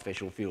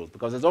artificial fuels.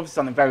 Because there's obviously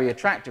something very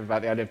attractive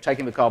about the idea of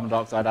taking the carbon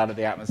dioxide out of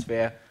the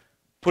atmosphere,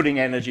 putting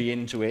energy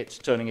into it,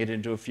 turning it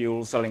into a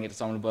fuel, selling it to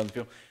someone who burns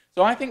fuel.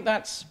 So I think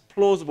that's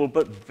plausible,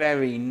 but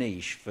very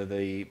niche for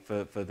the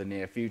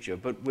near future.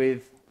 But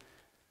with,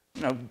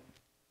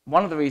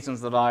 one of the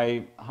reasons that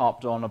I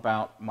harped on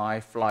about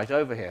my flight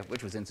over here,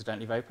 which was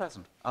incidentally very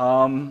pleasant,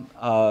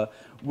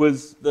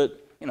 was that,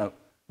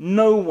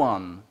 no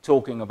one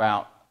talking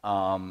about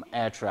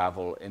air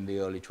travel in the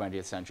early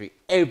 20th century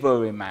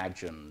ever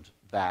imagined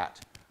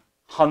that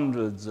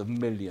hundreds of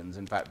millions,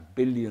 in fact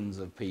billions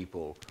of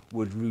people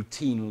would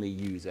routinely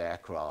use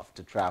aircraft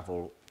to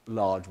travel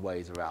large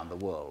ways around the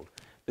world.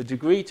 The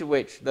degree to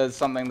which there's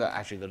something that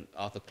actually that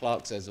Arthur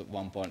Clarke says at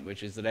one point,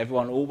 which is that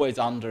everyone always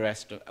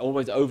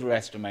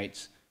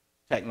overestimates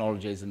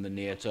technologies in the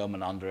near term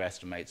and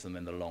underestimates them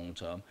in the long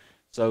term.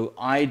 So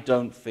I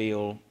don't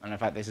feel, and in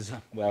fact this is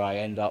where I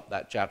end up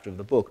that chapter of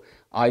the book,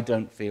 I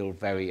don't feel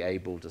very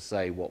able to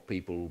say what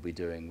people will be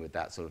doing with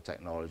that sort of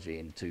technology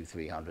in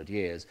 200-300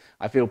 years.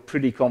 I feel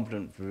pretty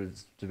confident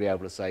to be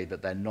able to say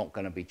that they're not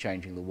going to be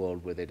changing the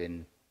world with it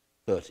in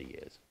 30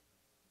 years.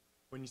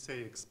 When you say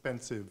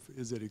expensive,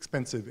 is it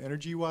expensive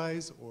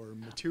energy-wise or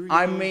materials?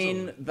 I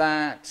mean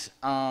that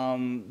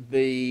when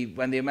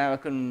the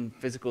American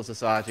Physical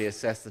Society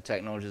assessed the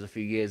technologies a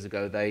few years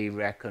ago, they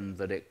reckoned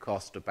that it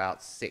cost about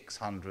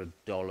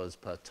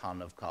 $600 per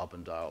ton of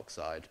carbon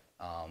dioxide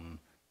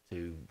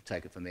to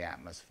take it from the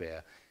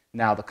atmosphere.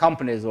 Now, the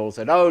companies all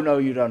said, oh, no,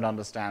 you don't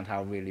understand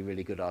how really,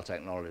 really good our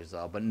technologies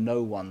are, but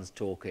no one's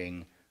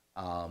talking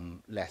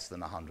less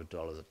than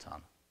 $100 a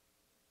ton.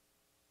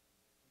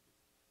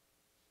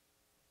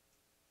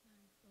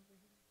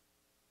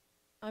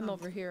 I'm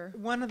over here.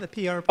 One of the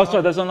PR. Oh,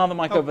 sorry, there's another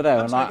mic over there.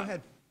 I'm sorry, go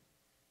ahead.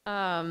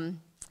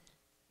 I'm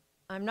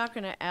not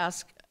going to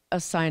ask a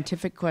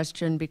scientific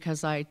question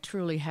because I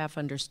truly half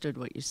understood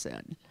what you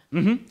said.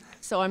 Mm-hmm.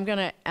 So I'm going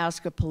to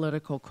ask a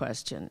political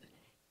question.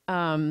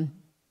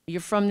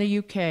 You're from the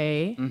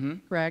UK,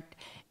 correct?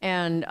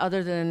 And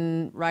other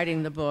than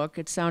writing the book,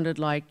 it sounded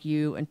like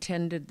you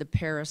attended the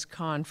Paris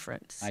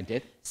conference. I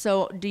did.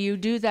 So do you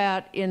do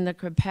that in the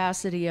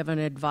capacity of an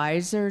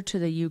advisor to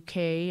the UK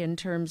in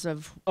terms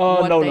of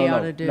what they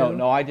ought to do?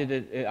 No, I did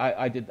it.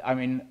 I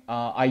mean,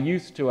 I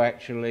used to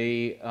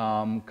actually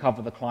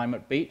cover the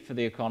climate beat for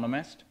The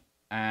Economist,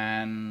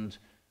 and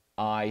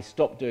I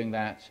stopped doing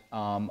that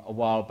a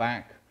while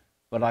back,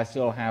 but I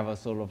still have a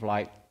sort of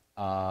like,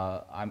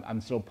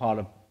 I'm still part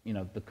of,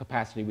 the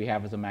capacity we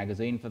have as a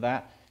magazine for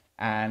that.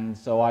 And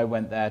so I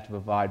went there to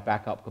provide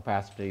backup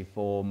capacity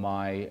for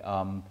my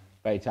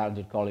very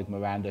talented colleague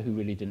Miranda, who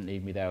really didn't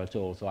need me there at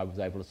all. So I was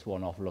able to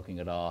swan off looking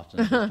at art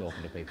and just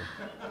talking to people.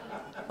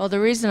 Well, the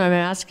reason I'm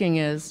asking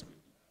is,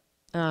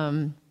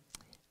 do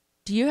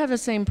you have the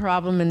same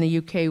problem in the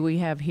UK we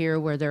have here,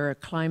 where there are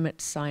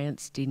climate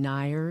science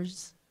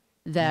deniers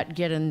that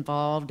get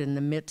involved in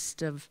the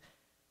midst of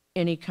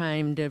any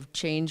kind of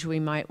change we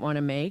might want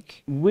to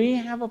make? We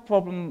have a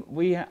problem.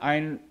 We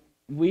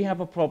have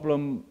a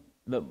problem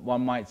that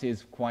one might see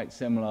is quite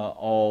similar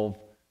of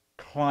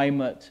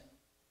climate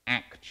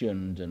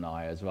action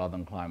deniers rather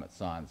than climate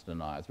science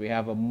deniers. We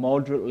have a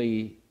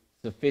moderately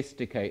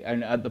sophisticated,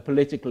 and at the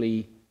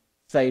politically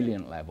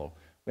salient level,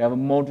 we have a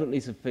moderately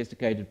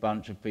sophisticated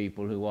bunch of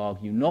people who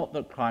argue not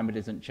that climate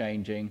isn't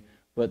changing,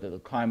 but that the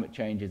climate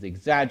change is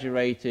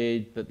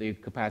exaggerated, that the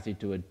capacity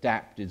to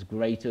adapt is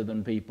greater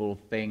than people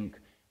think,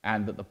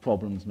 and that the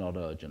problem's not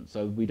urgent.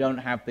 So we don't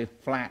have the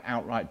flat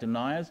outright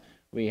deniers.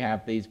 We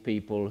have these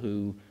people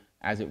who,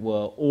 as it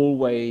were,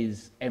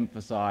 always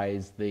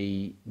emphasize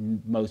the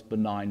most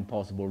benign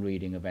possible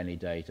reading of any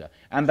data.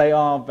 And they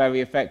are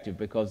very effective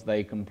because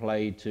they can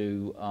play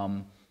to,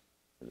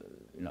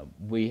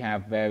 we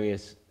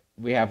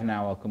have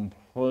now a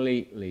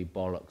completely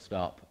bollocksed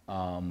up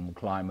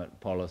climate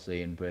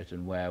policy in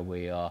Britain, where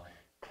we are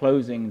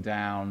closing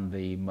down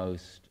the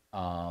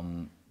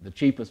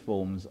cheapest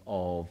forms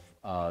of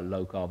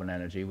low carbon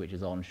energy, which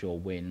is onshore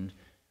wind,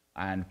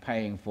 and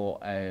paying for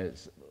a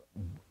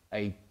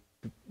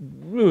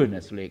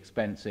ruinously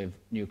expensive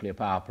nuclear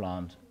power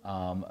plant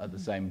at the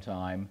same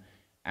time,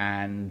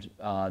 and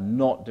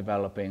not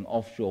developing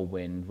offshore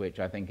wind, which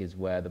I think is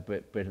where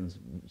Britain's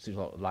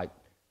sort of like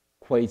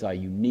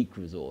quasi-unique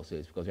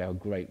resources, because we have a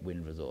great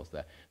wind resource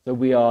there. So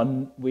we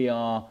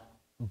are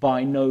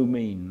by no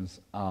means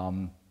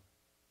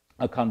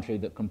a country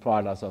that can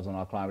pride ourselves on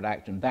our climate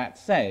action. That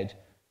said,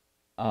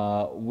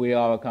 we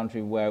are a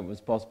country where it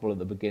was possible at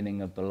the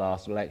beginning of the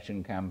last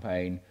election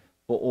campaign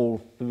for all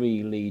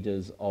three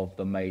leaders of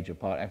the major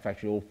parties, in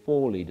fact, all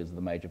four leaders of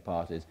the major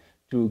parties,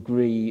 to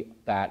agree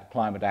that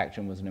climate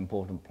action was an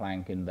important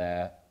plank in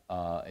their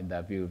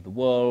view of the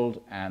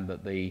world, and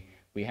that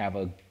we have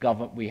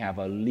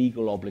a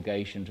legal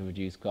obligation to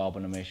reduce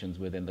carbon emissions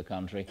within the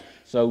country.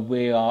 So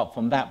we are,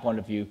 from that point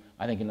of view,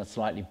 I think, in a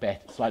slightly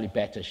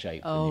better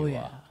shape than you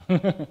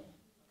are.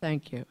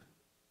 Thank you.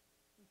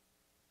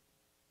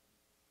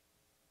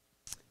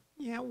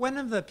 Yeah, one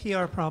of the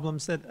PR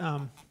problems that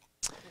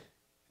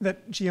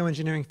that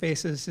geoengineering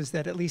faces is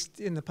that, at least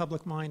in the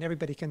public mind,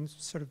 everybody can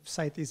sort of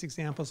cite these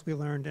examples we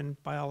learned in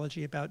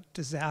biology about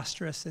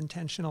disastrous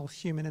intentional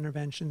human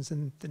interventions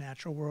in the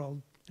natural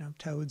world,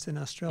 toads in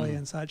Australia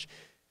and such.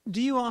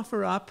 Do you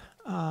offer up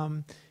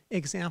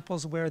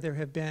examples where there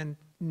have been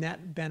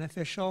net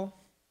beneficial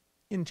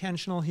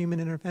intentional human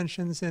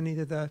interventions in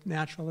either the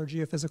natural or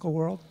geophysical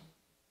world?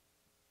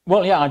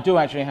 Well, yeah, I do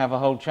actually have a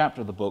whole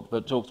chapter of the book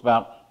that talks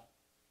about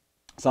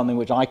something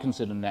which I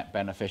consider net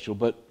beneficial,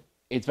 but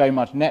it's very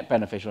much net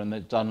beneficial, and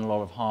it's done a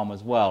lot of harm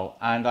as well.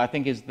 And I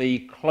think is the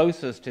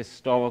closest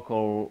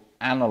historical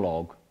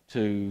analog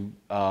to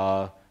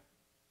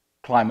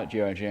climate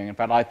geoengineering. In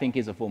fact, I think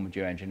is a form of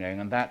geoengineering,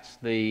 and that's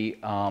the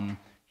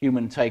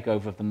human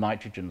takeover of the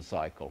nitrogen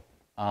cycle.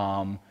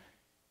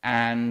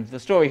 And the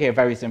story here,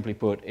 very simply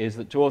put, is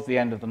that towards the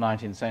end of the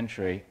 19th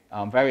century,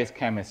 various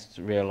chemists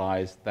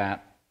realized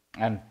that,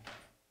 and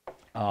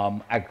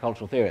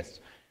agricultural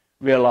theorists,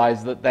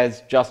 realize that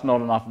there's just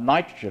not enough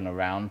nitrogen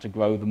around to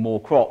grow the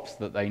more crops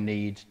that they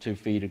need to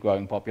feed a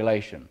growing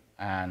population.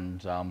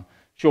 And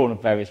shorn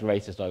of various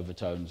racist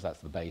overtones,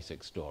 that's the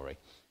basic story.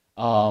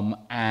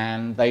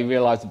 And they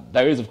realize that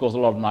there is, of course, a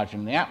lot of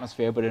nitrogen in the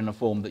atmosphere, but in a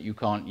form that you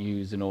can't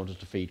use in order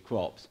to feed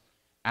crops.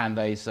 And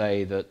they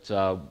say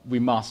that we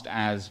must,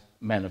 as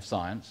men of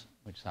science,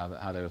 which is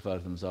how they refer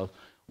to themselves,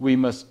 we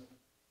must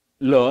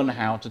learn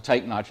how to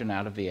take nitrogen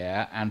out of the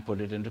air and put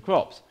it into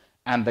crops.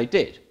 And they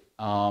did.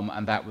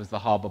 And that was the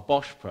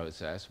Haber-Bosch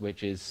process,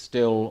 which is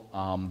still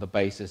the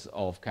basis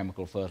of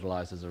chemical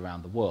fertilizers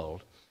around the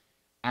world.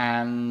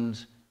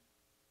 And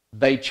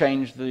they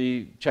changed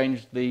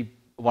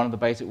one of the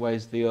basic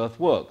ways the Earth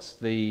works.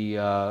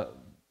 The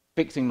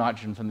fixing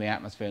nitrogen from the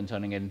atmosphere and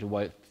turning it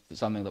into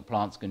something that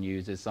plants can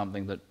use is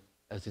something that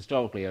has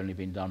historically only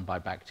been done by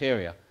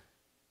bacteria.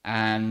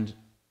 And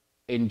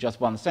in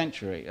just 1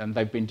 century, and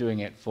they've been doing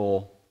it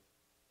for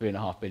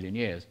 3.5 billion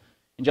years,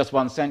 in just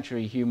 1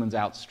 century, humans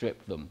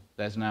outstripped them.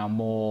 There's now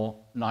more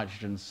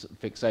nitrogen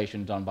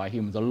fixation done by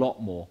humans, a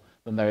lot more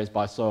than there is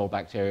by soil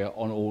bacteria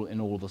in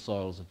all the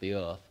soils of the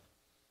Earth.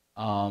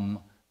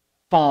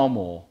 Far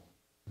more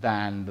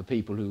than the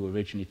people who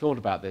originally thought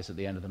about this at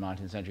the end of the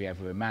 19th century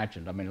ever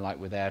imagined. I mean, like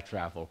with air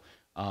travel,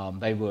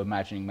 they were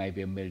imagining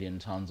maybe 1 million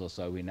tons or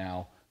so. We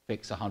now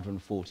fix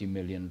 140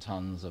 million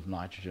tons of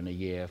nitrogen a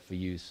year for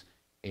use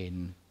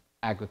in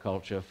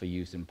agriculture, for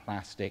use in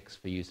plastics,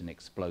 for use in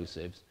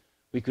explosives.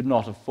 We could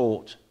not have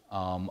fought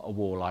a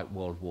war like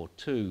World War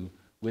II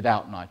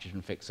without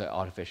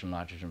artificial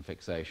nitrogen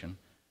fixation.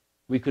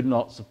 We could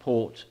not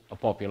support a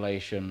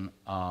population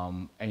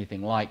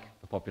anything like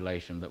the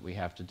population that we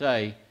have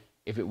today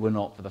if it were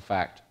not for the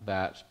fact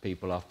that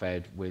people are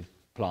fed with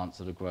plants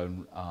that are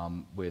grown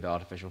with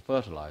artificial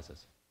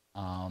fertilizers.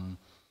 And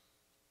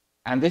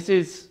this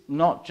is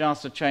not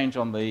just a change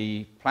on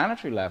the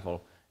planetary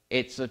level,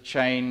 it's a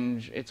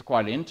change, it's a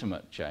quite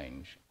intimate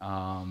change.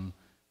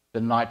 The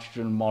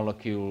nitrogen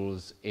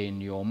molecules in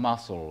your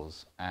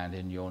muscles and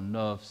in your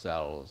nerve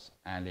cells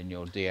and in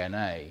your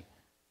DNA,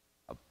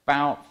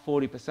 about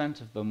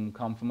 40% of them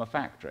come from a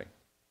factory.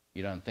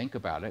 You don't think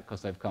about it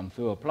because they've come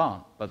through a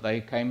plant, but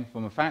they came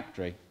from a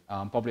factory,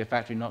 probably a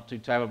factory not too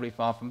terribly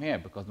far from here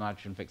because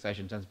nitrogen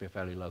fixation tends to be a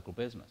fairly local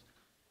business.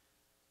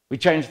 We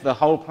changed the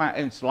whole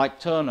planet. It's like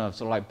Turner,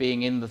 sort of like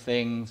being in the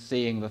thing,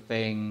 seeing the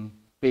thing,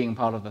 being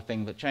part of the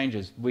thing that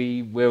changes.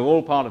 We're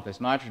all part of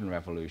this nitrogen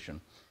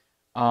revolution.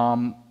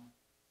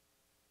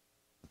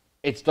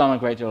 It's done a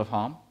great deal of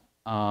harm.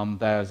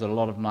 There's a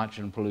lot of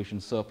nitrogen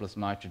pollution, surplus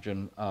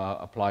nitrogen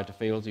applied to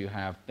fields. You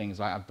have things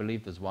like, I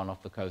believe there's one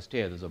off the coast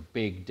here. There's a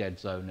big dead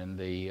zone in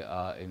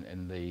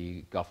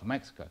the Gulf of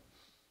Mexico.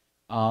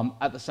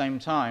 At the same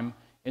time,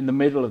 in the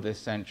middle of this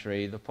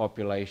century, the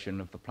population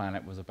of the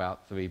planet was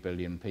about 3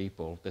 billion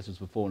people. This was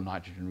before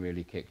nitrogen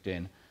really kicked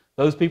in.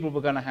 Those people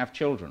were going to have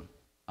children.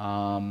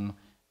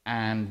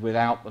 And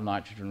without the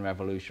nitrogen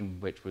revolution,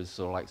 which was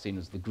sort of like seen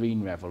as the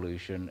green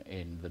revolution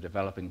in the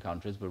developing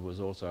countries, but was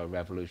also a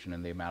revolution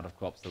in the amount of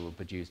crops that were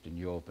produced in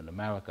Europe and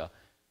America,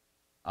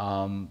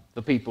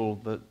 the people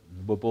that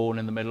were born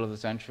in the middle of the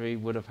century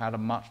would have had a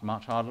much,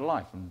 much harder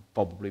life, and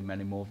probably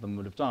many more of them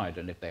would have died.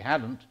 And if they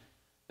hadn't,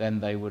 then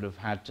they would have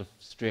had to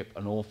strip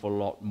an awful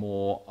lot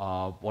more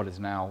what is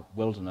now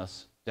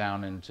wilderness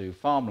down into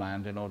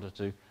farmland in order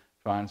to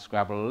try and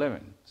scrabble a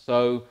living.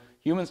 So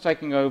humans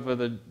taking over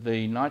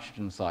the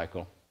nitrogen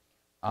cycle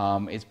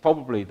is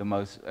probably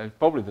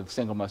the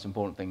single most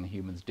important thing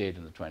humans did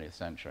in the 20th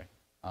century,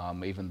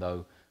 even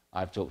though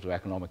I've talked to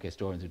economic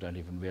historians who don't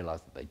even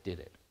realize that they did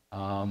it.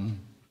 And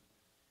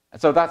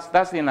so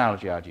that's the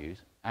analogy I'd use.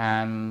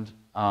 And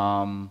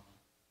by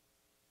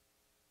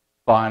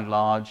and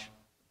large,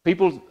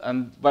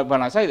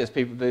 when I say this,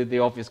 the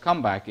obvious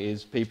comeback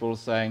is people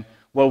saying,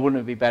 well,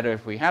 wouldn't it be better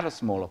if we had a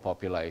smaller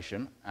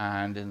population?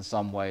 And in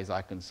some ways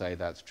I can say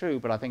that's true,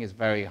 but I think it's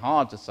very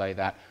hard to say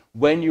that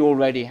when you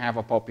already have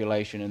a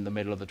population in the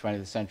middle of the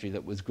 20th century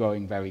that was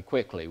growing very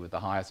quickly with the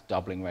highest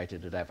doubling rate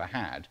it had ever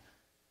had.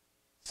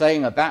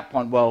 Saying at that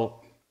point,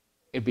 well,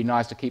 it'd be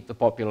nice to keep the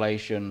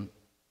population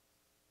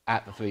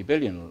at the 3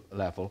 billion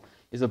level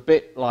is a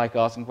bit like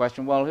asking the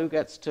question, well, who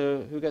gets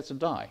to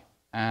die?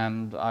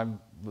 And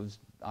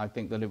I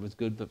think that it was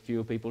good that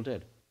fewer people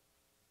did.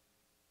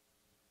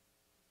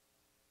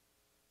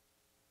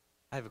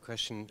 I have a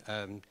question.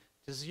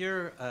 Does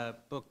your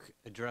book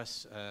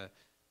address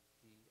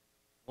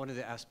one of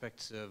the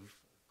aspects of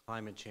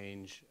climate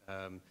change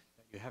that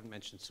you haven't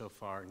mentioned so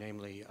far,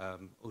 namely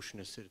ocean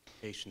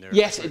acidification? There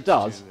yes, it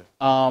does.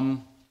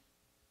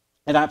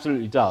 It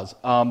absolutely does.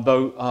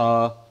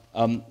 Though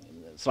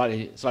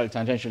slightly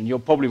tangential. You're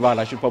probably right.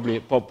 I should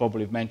probably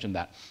have mentioned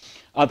that.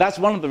 That's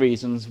one of the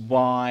reasons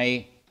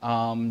why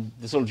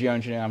the sort of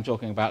geoengineering I'm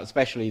talking about,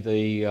 especially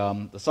the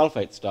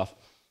sulfate stuff,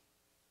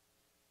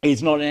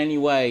 is not in any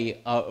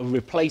way a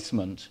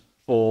replacement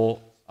for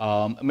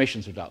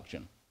emissions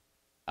reduction.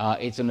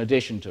 It's an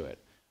addition to it.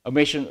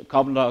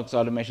 Carbon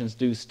dioxide emissions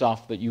do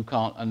stuff that you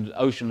can't, and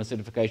ocean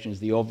acidification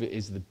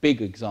is the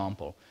big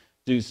example,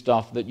 do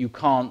stuff that you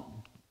can't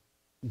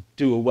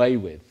do away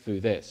with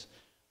through this.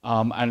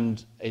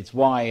 And it's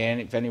why, and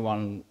if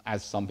anyone,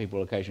 as some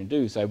people occasionally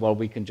do, say, well,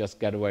 we can just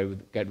get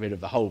rid of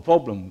the whole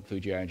problem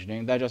through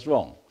geoengineering, they're just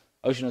wrong.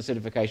 Ocean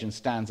acidification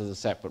stands as a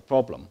separate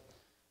problem.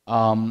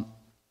 And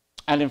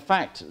in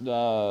fact,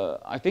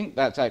 I think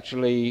that's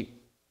actually,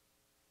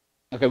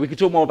 okay, we could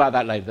talk more about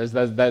that later. There's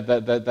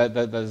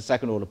a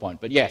second order point.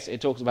 But yes,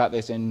 it talks about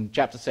this in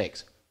chapter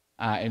 6,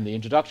 in the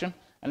introduction,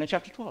 and in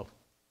chapter 12.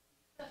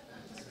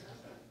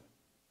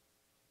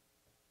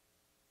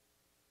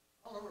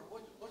 Oliver,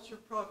 what's your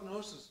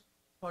prognosis?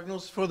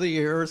 Prognosis for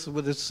the Earth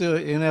with its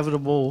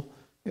inevitable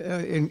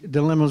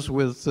dilemmas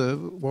with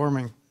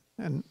warming?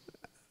 And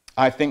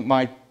I think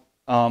I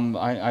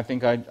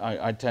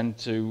tend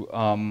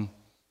to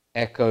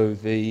echo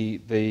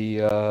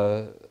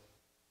the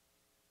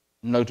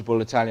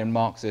notable Italian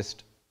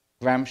Marxist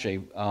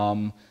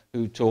Gramsci,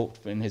 who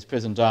talked in his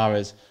prison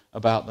diaries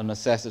about the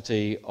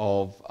necessity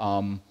of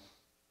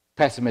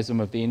pessimism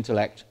of the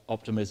intellect,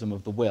 optimism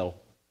of the will.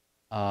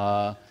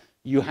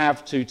 You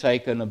have to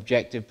take an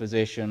objective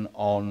position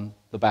on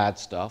the bad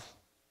stuff,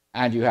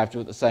 and you have to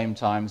at the same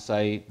time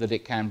say that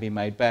it can be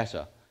made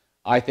better.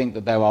 I think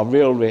that there are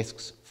real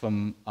risks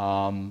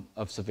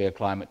of severe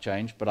climate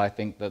change, but I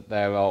think that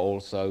there are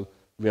also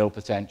real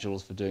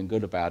potentials for doing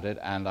good about it,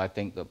 and I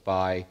think that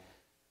by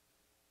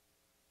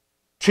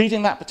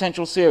treating that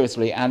potential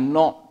seriously and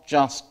not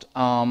just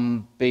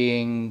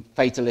being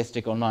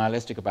fatalistic or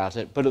nihilistic about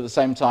it, but at the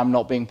same time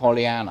not being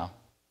Pollyanna,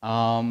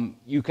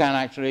 you can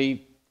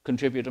actually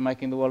contribute to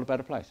making the world a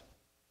better place.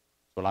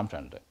 That's what I'm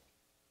trying to do.